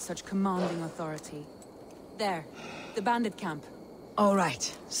one with such commanding authority. There, the bandit camp. All right,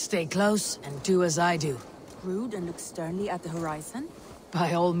 stay close and do as I do. Rude and look sternly at the horizon?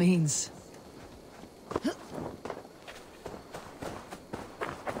 By all means.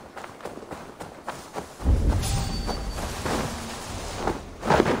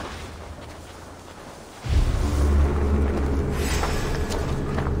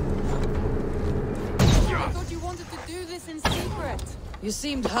 You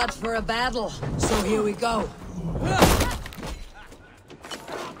seemed hot for a battle, so here we go.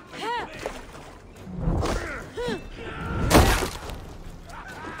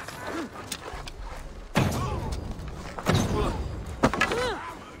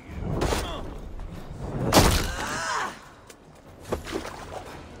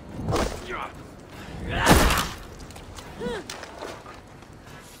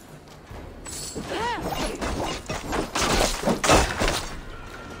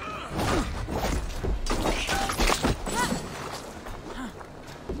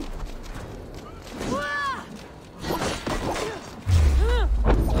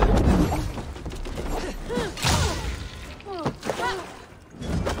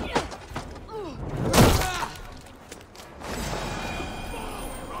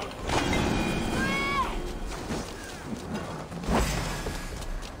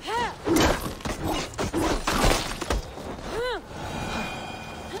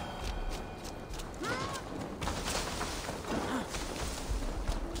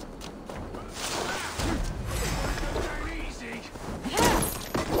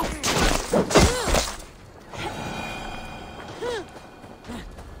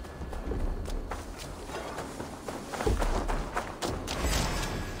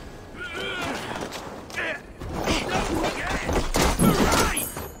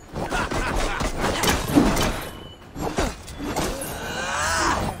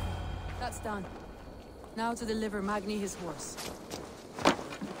 Now to deliver Magni his horse.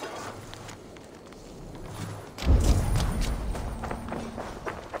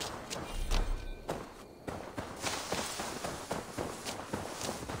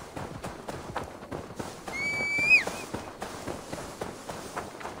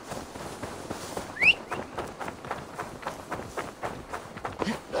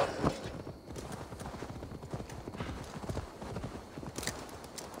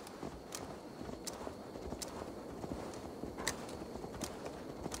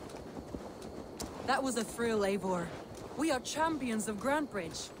 That was a thrill, Eivor. We are champions of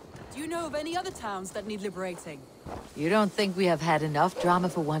Grantebridge. Do you know of any other towns that need liberating? You don't think we have had enough drama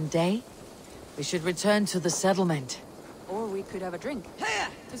for one day? We should return to the settlement. Or we could have a drink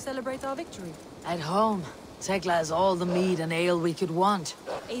to celebrate our victory. At home, Tekla has all the mead and ale we could want.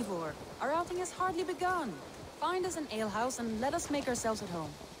 Eivor, our outing has hardly begun. Find us an alehouse and let us make ourselves at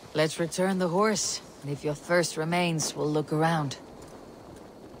home. Let's return the horse, and if your thirst remains, we'll look around.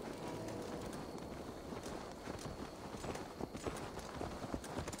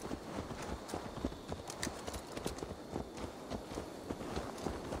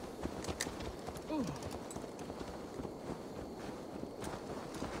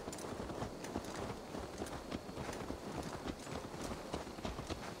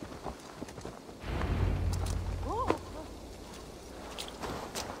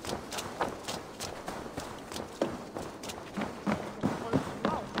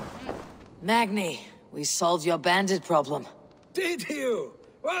 Magni, we solved your bandit problem. Did you?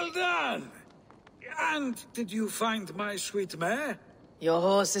 Well done! And did you find my sweet mare? Your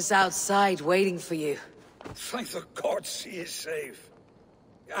horse is outside waiting for you. Thank the gods he is safe.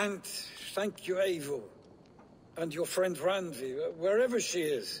 And thank you, Eivor. And your friend Randvi, wherever she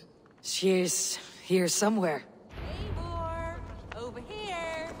is. She's here somewhere. Eivor! Over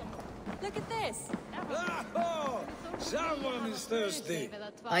here! Look at this! Oh, someone is thirsty.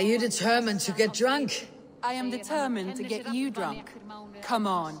 Are you determined to get drunk? I am determined to get you drunk. Come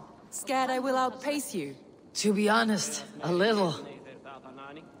on. Scared I will outpace you? To be honest, a little.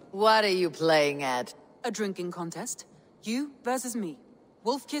 What are you playing at? A drinking contest. You versus me.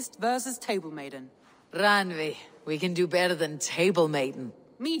 Wolf-kissed versus Table Maiden. Randvi, we can do better than Table Maiden.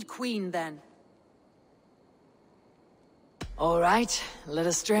 Mead Queen, then. All right, let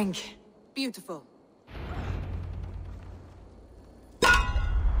us drink. Beautiful.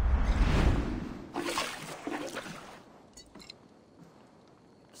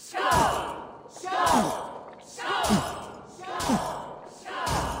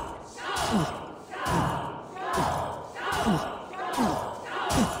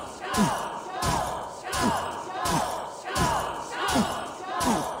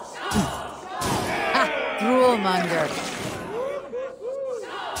 Droolmonger.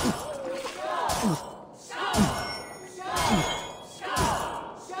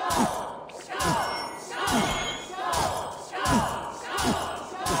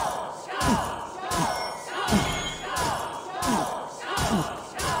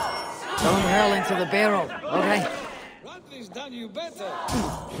 Don't hurl into the barrel, okay? Randvi's done you better.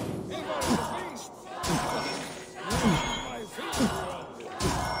 He was a beast. My feet,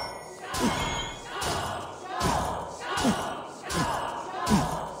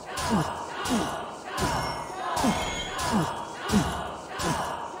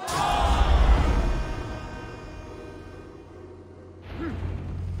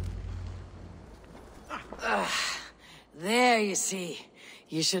 There, you see.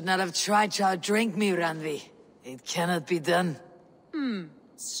 You should not have tried to outdrink me, Randvi. It cannot be done.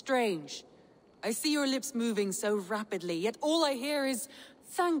 Strange. I see your lips moving so rapidly, yet all I hear is,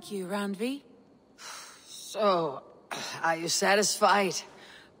 "Thank you, Randvi." So, are you satisfied?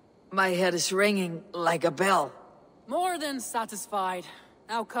 My head is ringing like a bell. More than satisfied.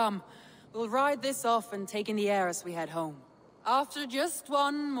 Now come, we'll ride this off and take in the air as we head home. After just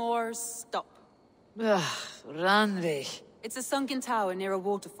one more stop. Randvi. It's a sunken tower near a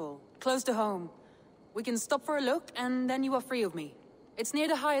waterfall, close to home. We can stop for a look, and then you are free of me. It's near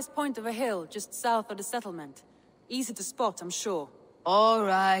the highest point of a hill, just south of the settlement. Easy to spot, I'm sure. All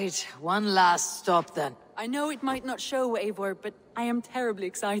right, one last stop then. I know it might not show, Eivor, but I am terribly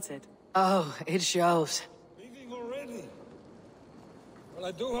excited. Oh, it shows. leaving already? Well,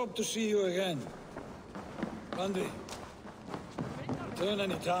 I do hope to see you again. Randvi, return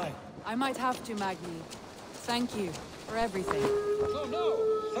any time. I might have to, Magni. Thank you for everything. Oh,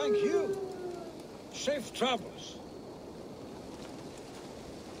 no, thank you. Safe travels.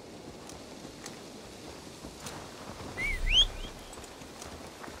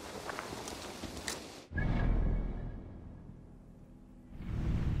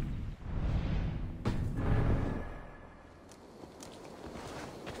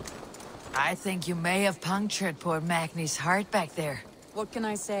 I think you may have punctured poor Magni's heart back there. What can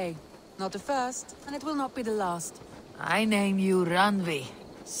I say? Not the first, and it will not be the last. I name you Randvi,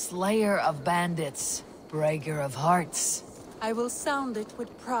 slayer of bandits, breaker of hearts. I will sound it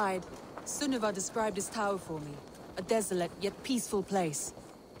with pride. Sunniva described this tower for me. A desolate yet peaceful place.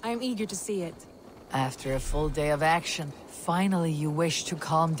 I am eager to see it. After a full day of action, finally you wish to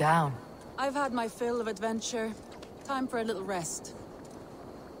calm down. I've had my fill of adventure. Time for a little rest.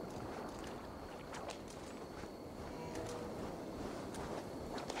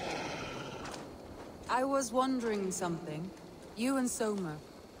 I was wondering something. You and Soma.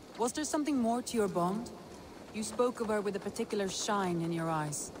 Was there something more to your bond? You spoke of her with a particular shine in your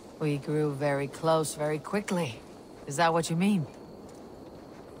eyes. We grew very close very quickly. Is that what you mean?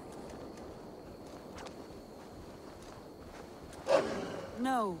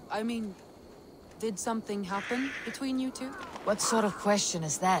 No, I mean... Did something happen between you two? What sort of question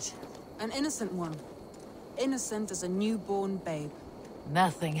is that? An innocent one. Innocent as a newborn babe.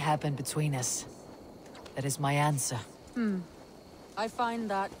 Nothing happened between us. That is my answer. I find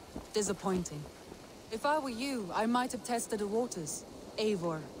that disappointing. If I were you, I might have tested the waters.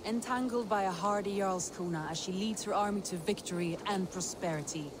 Eivor, entangled by a hardy Jarlskona as she leads her army to victory and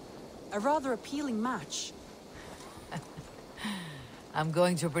prosperity. A rather appealing match. I'm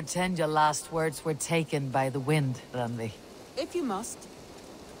going to pretend your last words were taken by the wind, Randvi. If you must.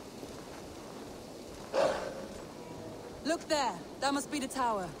 Look there! That must be the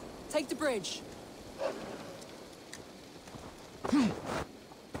tower. Take the bridge.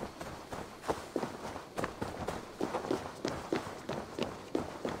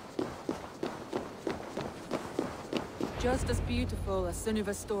 Just as beautiful as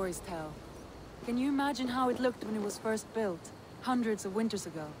Sunniva's stories tell. Can you imagine how it looked when it was first built, hundreds of winters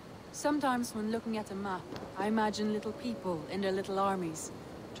ago? Sometimes when looking at a map, I imagine little people in their little armies,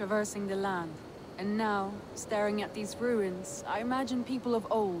 traversing the land. And now, staring at these ruins, I imagine people of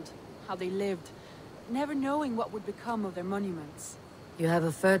old, how they lived, never knowing what would become of their monuments. You have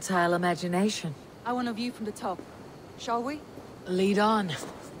a fertile imagination. I want a view from the top. Shall we? Lead on.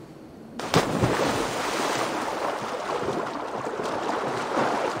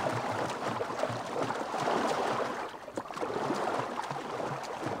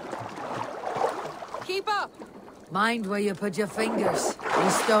 Keep up! Mind where you put your fingers.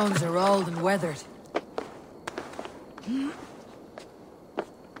 These stones are old and weathered.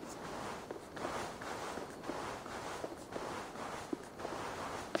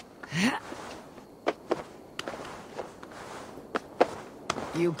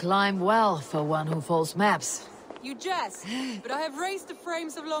 You climb well for one who folds maps. You jest, but I have raised the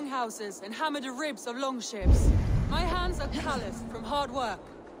frames of longhouses and hammered the ribs of longships. My hands are calloused from hard work.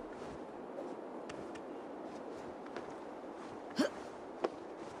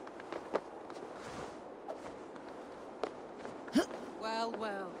 Well,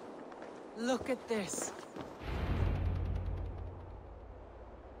 well. Look at this.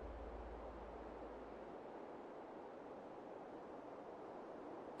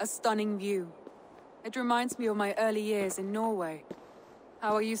 A stunning view. It reminds me of my early years in Norway.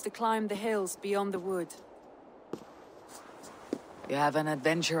 How I used to climb the hills beyond the wood. You have an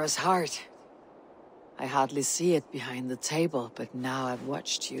adventurous heart. I hardly see it behind the table, but now I've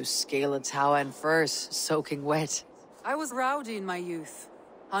watched you scale a tower in furs, soaking wet. I was rowdy in my youth.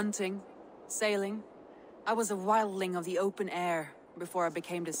 Hunting, sailing. I was a wildling of the open air before I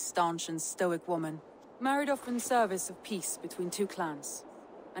became this staunch and stoic woman. Married off in service of peace between two clans.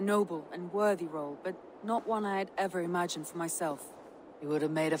 A noble and worthy role, but not one I had ever imagined for myself. You would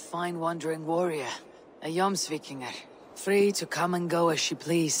have made a fine wandering warrior. A Jomsvikinger. Free to come and go as she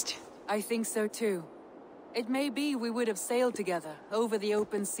pleased. I think so too. It may be we would have sailed together, over the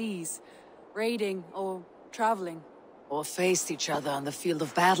open seas. Raiding or traveling. Or faced each other on the field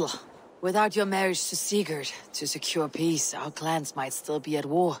of battle. Without your marriage to Sigurd, to secure peace, our clans might still be at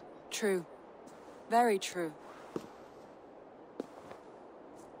war. True. Very true.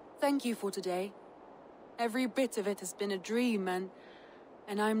 Thank you for today. Every bit of it has been a dream, and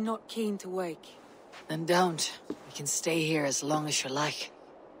I'm not keen to wake. Then don't. We can stay here as long as you like.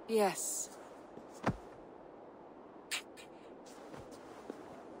 Yes.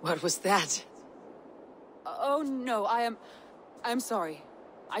 What was that? Oh no, I'm sorry.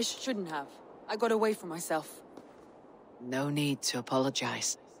 I shouldn't have. I got away from myself. No need to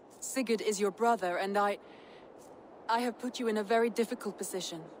apologize. Sigurd is your brother, and I have put you in a very difficult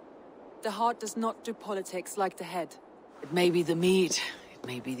position. The heart does not do politics like the head. It may be the meat, it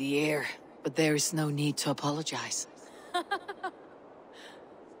may be the air, but there is no need to apologize.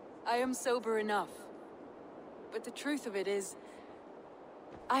 I am sober enough. But the truth of it is,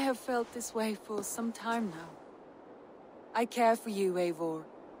 I have felt this way for some time now. I care for you, Eivor.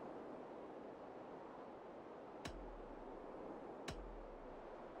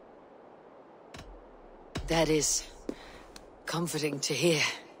 That is comforting to hear.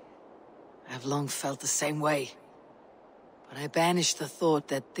 I've long felt the same way. But I banished the thought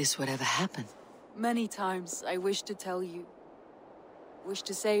that this would ever happen. Many times I wished to tell you. Wished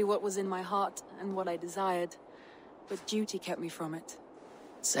to say what was in my heart and what I desired. But duty kept me from it.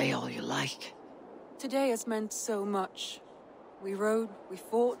 Say all you like. Today has meant so much. We rode, we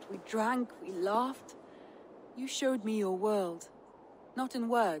fought, we drank, we laughed. You showed me your world. Not in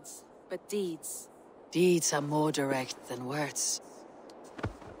words, but deeds. Deeds are more direct than words.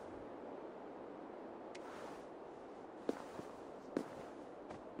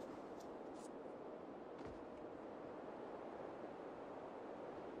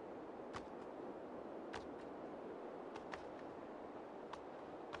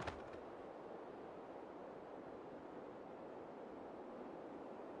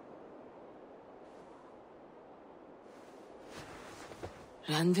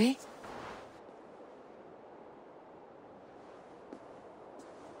 Randvi?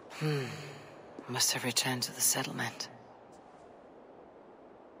 Must have returned to the settlement.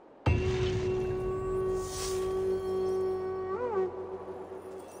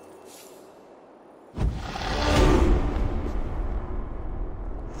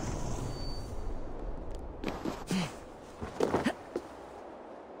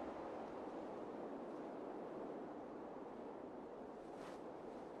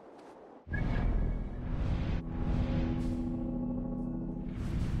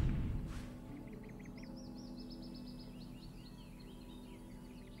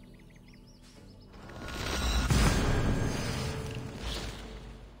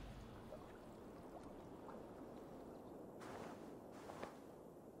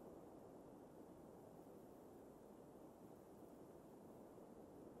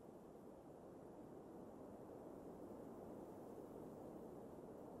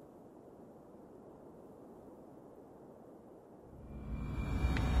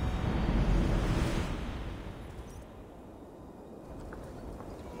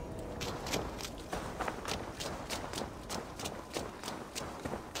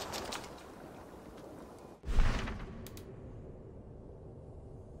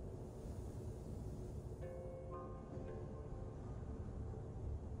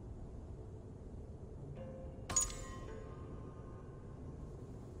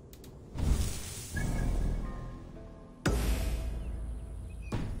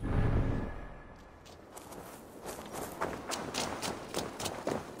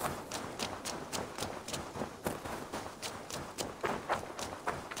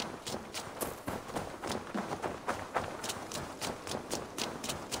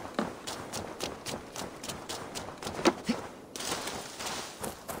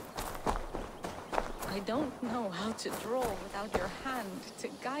 I don't know how to draw without your hand to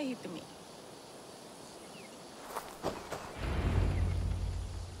guide me.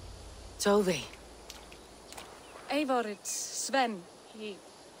 Tovi. Eivor, it's Sven.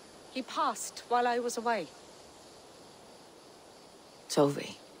 He passed while I was away.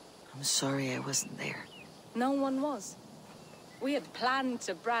 Tovi, I'm sorry I wasn't there. No one was. We had planned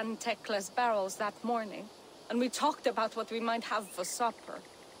to brand Tekla's barrels that morning, and we talked about what we might have for supper.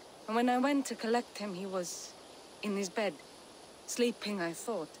 And when I went to collect him, he was in his bed, sleeping, I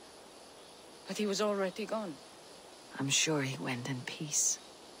thought. But he was already gone. I'm sure he went in peace.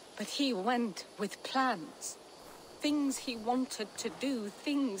 But he went with plans. Things he wanted to do,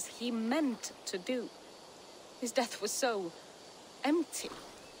 things he meant to do. His death was so empty,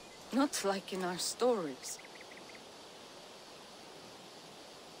 not like in our stories.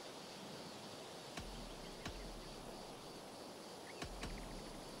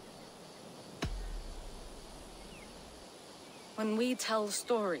 When we tell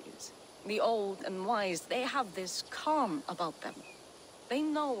stories, the old and wise, they have this calm about them. They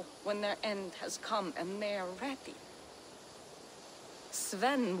know when their end has come and they're ready.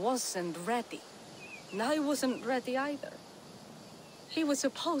 Sven wasn't ready, and I wasn't ready either. He was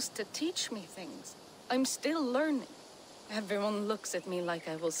supposed to teach me things. I'm still learning. Everyone looks at me like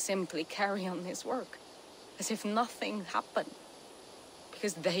I will simply carry on his work, as if nothing happened,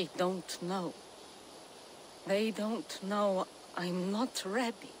 because they don't know. They don't know I'm not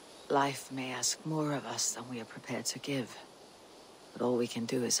ready. Life may ask more of us than we are prepared to give. But all we can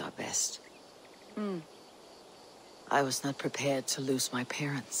do is our best. I was not prepared to lose my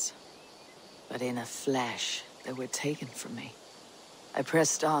parents. But in a flash, they were taken from me. I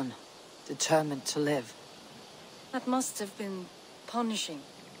pressed on, determined to live. That must have been punishing.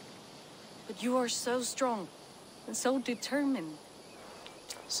 But you are so strong, and so determined.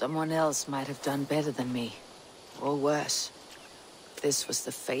 Someone else might have done better than me, or worse. This was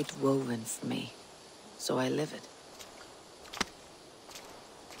the fate woven for me, so I live it.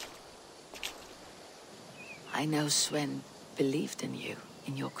 I know Sven believed in you,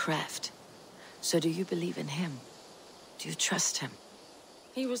 in your craft. So do you believe in him? Do you trust him?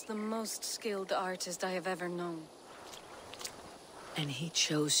 He was the most skilled artist I have ever known. And he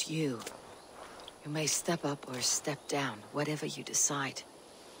chose you. You may step up or step down, whatever you decide.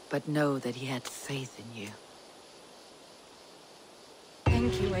 But know that he had faith in you.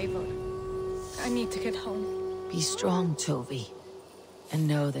 Thank you, Eivor. I need to get home. Be strong, Tovi. And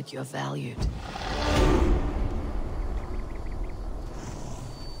know that you're valued.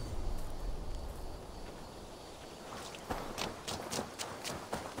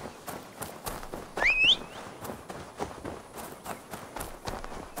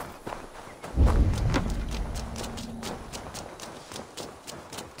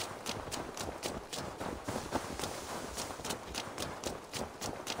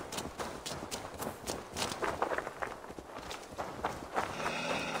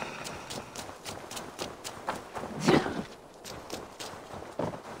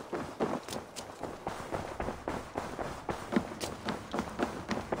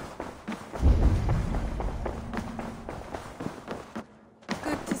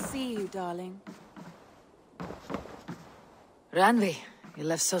 You, darling. Randvi, you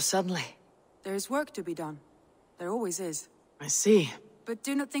left so suddenly. There is work to be done. There always is. I see. But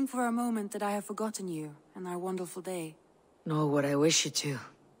do not think for a moment that I have forgotten you and our wonderful day. Nor would I wish you to.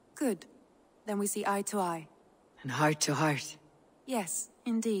 Good. Then we see eye to eye. And heart to heart. Yes,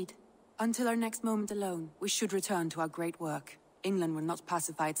 indeed. Until our next moment alone, we should return to our great work. England will not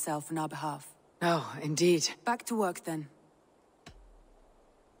pacify itself on our behalf. No, indeed. Back to work, then.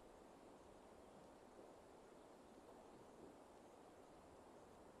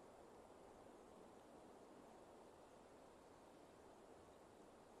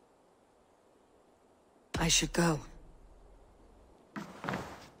 I should go.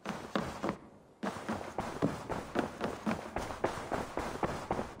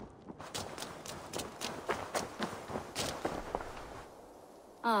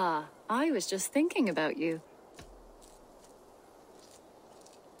 Ah, I was just thinking about you.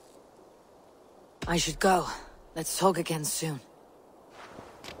 I should go. Let's talk again soon.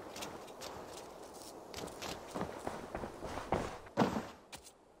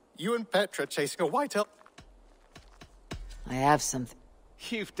 You and Petra chasing a white-tail... I have something.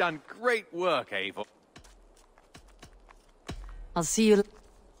 You've done great work, Eivor. I'll see you...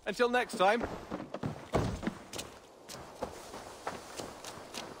 Until next time.